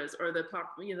operas or the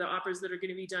operas that are going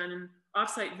to be done in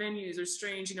off-site venues are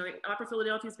strange. Like Opera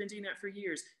Philadelphia has been doing that for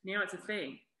years. Now it's a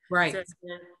thing. Right. So,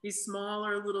 these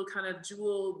smaller little kind of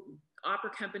jewel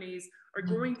opera companies are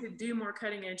going to do more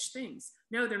cutting edge things.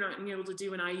 No, they're not being able to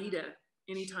do an Aida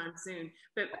anytime soon,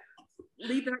 but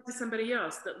leave that to somebody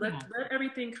else. Let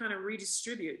everything kind of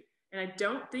redistribute. And I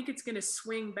don't think it's going to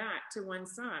swing back to one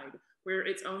side where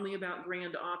it's only about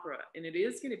grand opera, and it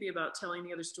is going to be about telling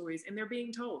the other stories, and they're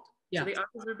being told. So the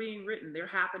operas are being written, they're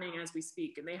happening as we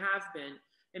speak, and they have been.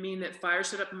 I mean, that Fire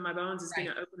Shut Up in My Bones is going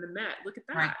to open the Met. Look at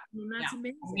that. I mean, that's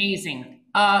amazing.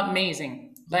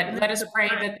 Amazing. Let us pray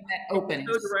that the Met opens.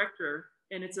 It's a co-director,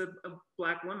 and it's a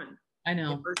Black woman. I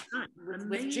know.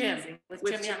 With Jim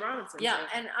Robinson. Yeah,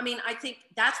 and I mean, I think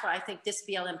that's why I think this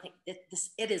BLM thing,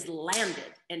 it is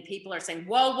landed, and people are saying,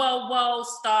 whoa,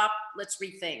 stop, let's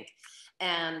rethink.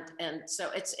 And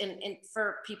so it's in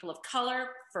for people of color,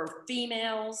 for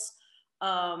females,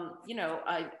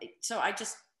 so I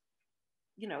just,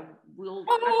 we'll.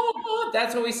 Oh,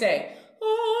 that's what we say.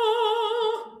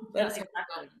 Oh, that's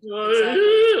exactly.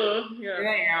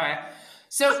 Yeah.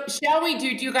 So shall we do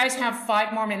you guys have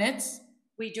 5 more minutes?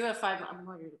 We do have 5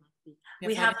 more.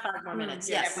 We have 5 more minutes.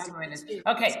 Yes. 5 more minutes.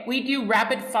 Okay, we do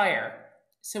rapid fire.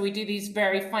 So we do these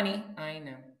very funny. I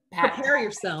know. Pat, prepare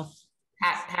yourself.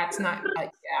 Pat's not.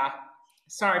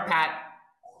 Sorry, Pat.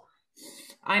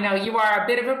 I know you are a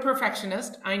bit of a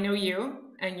perfectionist. I know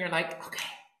you, and you're like, okay.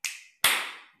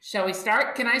 Shall we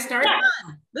start? Can I start?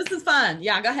 This is fun.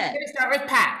 Yeah, go ahead. I'm going to start with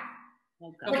Pat.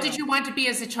 What did you want to be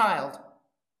as a child?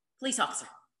 Police officer.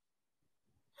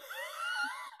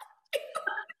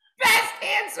 Best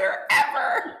answer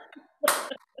ever.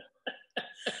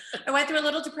 I went through a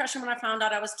little depression when I found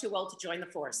out I was too old to join the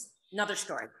force. Another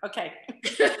story. Okay.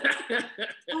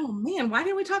 Oh man, why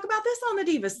didn't we talk about this on the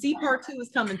Divas? See, part 2 is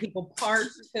coming, people. Part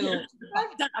 2.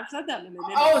 I've said that in a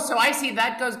minute. Oh, so I see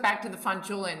that goes back to the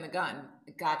Fanchula and the gun.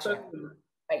 Gotcha.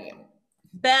 Bam.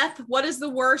 Beth, what is the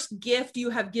worst gift you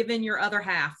have given your other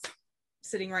half?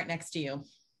 Sitting right next to you.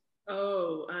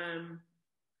 Oh, I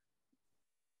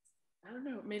don't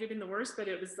know. It may have been the worst, but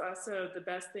it was also the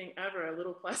best thing ever. A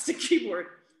little plastic keyboard.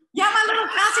 Yeah, my little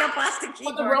Casio plastic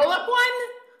keyboard. The roll-up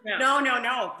one? No.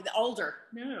 The older.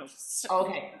 No.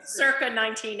 Okay. Circa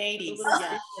 1980s.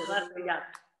 Yeah.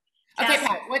 Okay,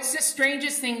 Pat, what's the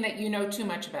strangest thing that you know too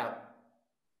much about?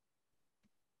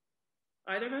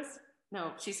 Either of us?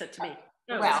 No, she said to me.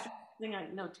 Well, the thing I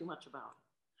know too much about.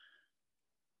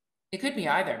 It could be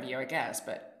either of you, I guess,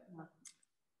 but.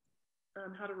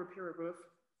 How to repair a roof.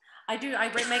 I do.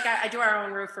 I do our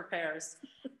own roof repairs.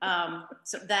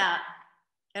 So that,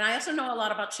 and I also know a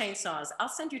lot about chainsaws. I'll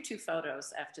send you 2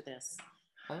 photos after this.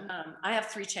 I have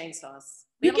 3 chainsaws.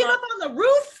 You get up on the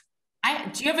roof?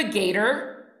 Do you have a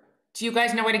gator? Do you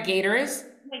guys know what a gator is?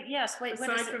 Wait, yes. Wait,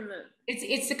 what is it?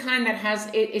 It's the kind that has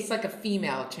it's like a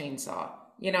female chainsaw.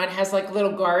 You know, it has like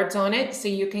little guards on it, so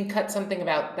you can cut something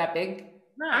about that big.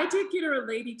 No, I did get her a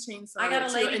lady chainsaw. I got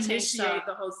a lady to initiate chainsaw,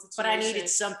 the whole situation. but I needed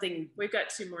something. We've got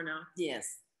 2 more now.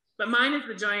 Yes. But mine is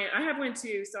the giant. I have one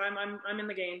too, so I'm in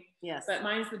the game. Yes. But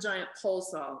mine is the giant pole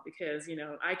saw because you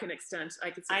know I can extend. I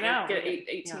could get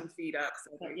 18 feet up.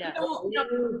 So yeah. We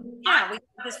have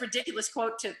this ridiculous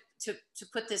quote to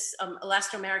put this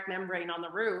elastomeric membrane on the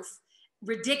roof.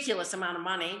 Ridiculous amount of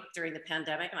money during the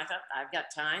pandemic, and I thought I've got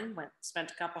time.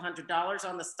 Spent a couple $100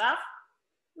 on the stuff.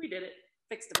 We did it.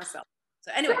 Fixed it myself.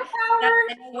 So anyway,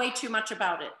 I know way too much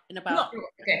about it.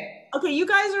 Okay, you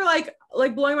guys are like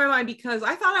blowing my mind because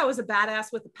I thought I was a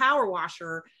badass with the power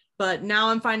washer, but now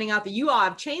I'm finding out that you all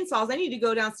have chainsaws. I need to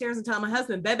go downstairs and tell my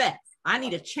husband, baby, I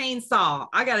need a chainsaw.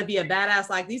 I got to be a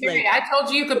badass like these ladies. I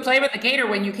told you could play with the gator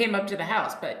when you came up to the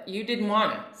house, but you didn't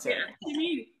want to. So. Yeah, you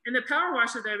need and the power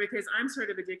washer there because I'm sort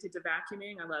of addicted to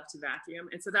vacuuming. I love to vacuum,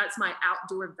 and so that's my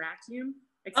outdoor vacuum.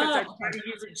 Except I try to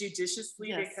use it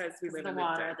judiciously because we live in the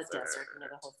water, the desert, and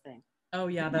the whole thing. Oh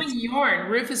yeah, that's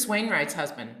Rufus Wainwright's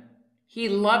husband. He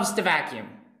loves to vacuum.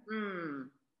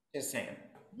 Just saying.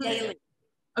 Daily.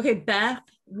 Okay, Beth,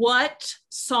 what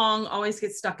song always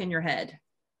gets stuck in your head?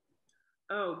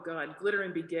 Oh God, Glitter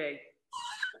and Be Gay.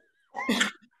 That's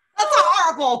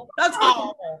horrible. That's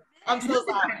horrible. I'm so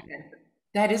sorry.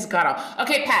 That is god awful.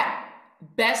 Okay, Pat,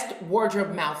 best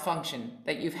wardrobe malfunction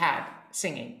that you've had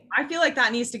singing. I feel like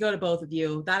that needs to go to both of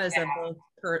you. That is a both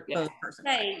person.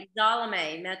 Hey,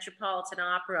 Salome, Metropolitan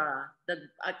Opera.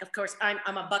 Of course,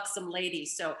 I'm a buxom lady,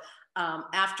 so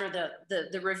after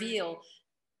the reveal,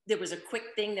 there was a quick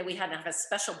thing that we had to have a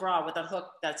special bra with a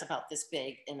hook that's about this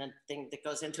big and a thing that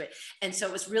goes into it. And so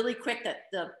it was really quick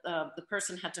that the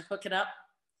person had to hook it up.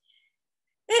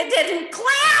 It didn't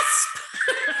clasp.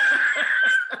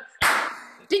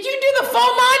 Did you do the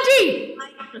full Monty?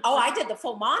 I did the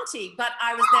full Monty, but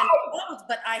I was then,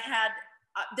 but I had,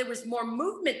 there was more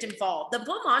movement involved. The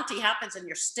full Monty happens and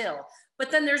you're still, but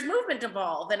then there's movement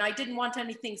involved, and I didn't want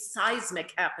anything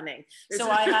seismic happening. So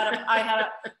I had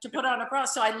to put on a bra.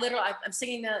 So I'm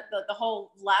singing the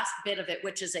whole last bit of it,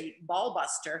 which is a ball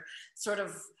buster, sort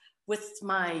of with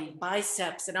my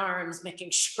biceps and arms,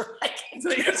 making sure I can.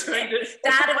 So you're trying to.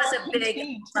 That was a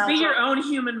big. To be your own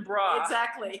human bra.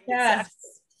 Exactly. Yes.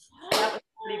 Exactly. That was a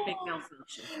pretty big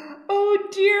malfunction. Oh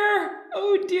dear.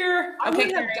 Oh dear. I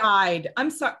would have died. I'm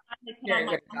sorry. I put on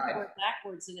my underwear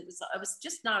backwards, and it was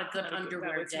just not a good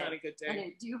underwear day. Not a good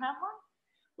day. Do you have one?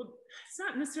 Well, it's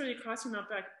not necessarily a costume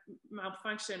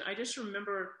malfunction. I just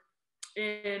remember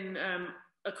in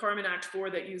a Carmen Act 4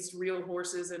 that used real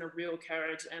horses and a real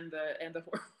carriage, and the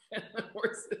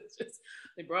horses just,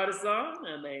 they brought us on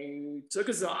and they took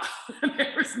us off. And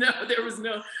there was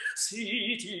no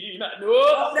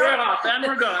and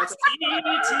we're gone.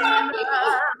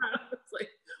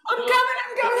 I'm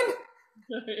coming.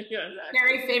 Yeah, exactly.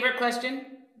 Carrie, favorite question?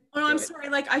 Oh, I'm sorry.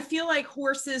 Like, I feel like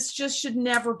horses just should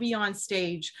never be on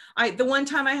stage. The one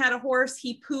time I had a horse,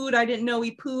 he pooed. I didn't know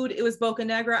he pooed. It was Boca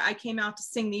Negra. I came out to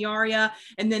sing the aria,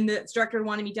 and then the director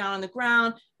wanted me down on the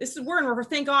ground. We're in rehearsal.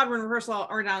 Thank God we're in rehearsal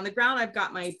or down on the ground. I've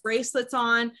got my bracelets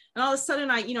on, and all of a sudden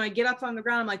I get up on the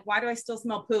ground. I'm like, why do I still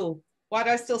smell poo? Why do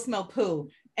I still smell poo?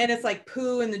 And it's like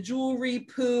poo and the jewelry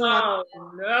poo. Oh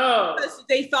no.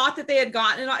 They thought that they had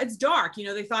gotten it all. It's dark,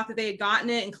 they thought that they had gotten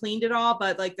it and cleaned it all,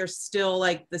 but like there's still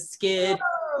like the skid.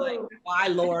 Oh. Like, why,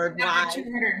 Lord? Why?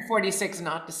 246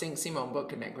 not to sing Simone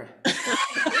Bocanegra.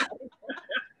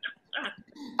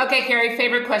 Okay, Carrie,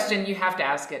 favorite question. You have to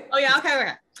ask it. Oh yeah,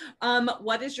 okay.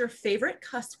 What is your favorite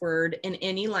cuss word in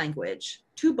any language?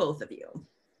 To both of you.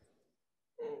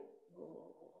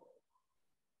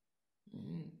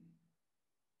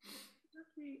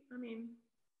 I mean,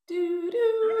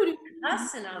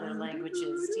 us in other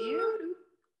languages, do you?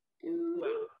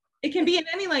 It can be in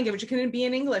any language. It can be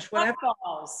in English, whatever. Fuck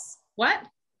balls. What?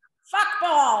 Fuck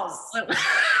balls.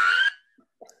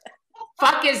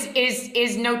 Fuck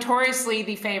is notoriously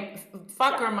the famous,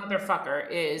 fuck or motherfucker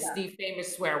is the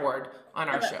famous swear word on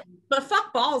our show. But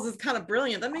fuck balls is kind of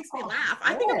brilliant. That makes me laugh.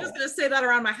 I think I'm just going to say that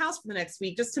around my house for the next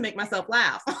week just to make myself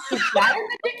laugh. Is that in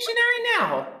the dictionary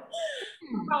now?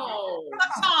 Balls.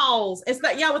 Fuck balls. It's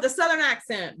that, with a southern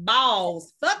accent.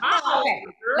 Balls. Fuck balls. Okay.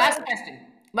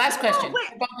 Last question. Wait,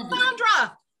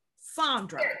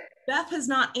 Sandra. Beth has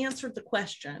not answered the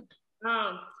question.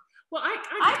 Well,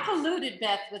 I polluted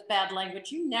Beth with bad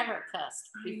language. You never cussed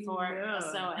before.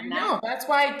 So, I know. That's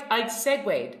why I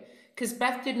segued, because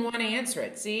Beth didn't want to answer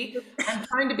it. See, I'm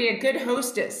trying to be a good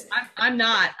hostess. I'm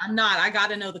not. I got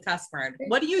to know the cuss word.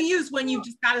 What do you use when you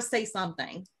just got to say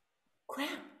something? Crap.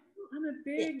 I'm a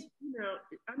big,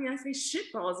 I mean, I say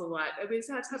shit balls a lot. I mean, it's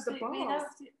how to have the balls.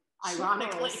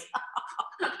 Ironically.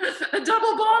 A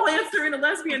double ball answer in a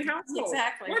lesbian household.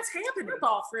 Exactly. What's happening? We're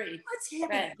ball free. What's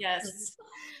happening? Right, yes.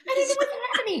 I didn't know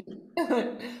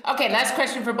what's happening. Okay, last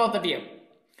question for both of you.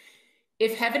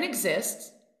 If heaven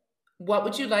exists, what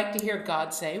would you like to hear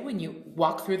God say when you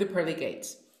walk through the pearly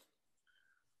gates?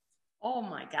 Oh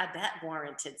my God, that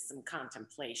warranted some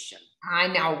contemplation. I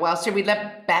know. Well, should we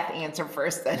let Beth answer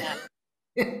first then?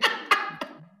 Yeah.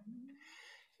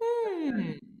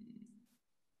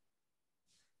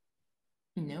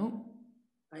 No.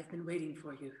 I've been waiting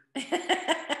for you.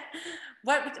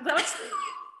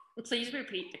 Please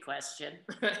repeat the question.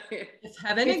 If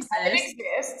heaven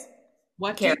exists,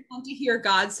 what do you want to hear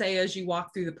God say as you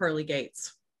walk through the pearly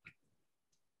gates?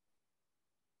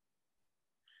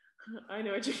 I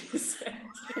know what you're going to say.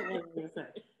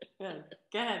 Good.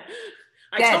 Go ahead.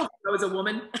 I told you I was a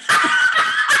woman.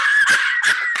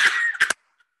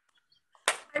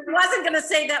 I wasn't going to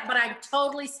say that, but I'm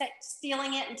totally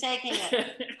stealing it and taking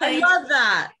it. I love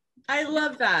that. I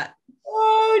love that.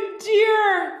 Oh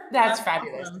dear. That's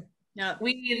fabulous. Awesome. Yeah.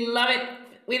 We love it.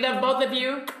 We love both of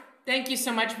you. Thank you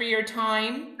so much for your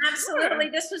time. Absolutely.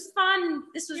 This was fun.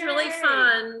 This was really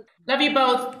fun. Love you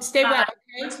both. Stay well.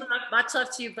 Okay? Much love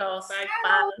to you both. Bye.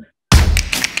 Bye.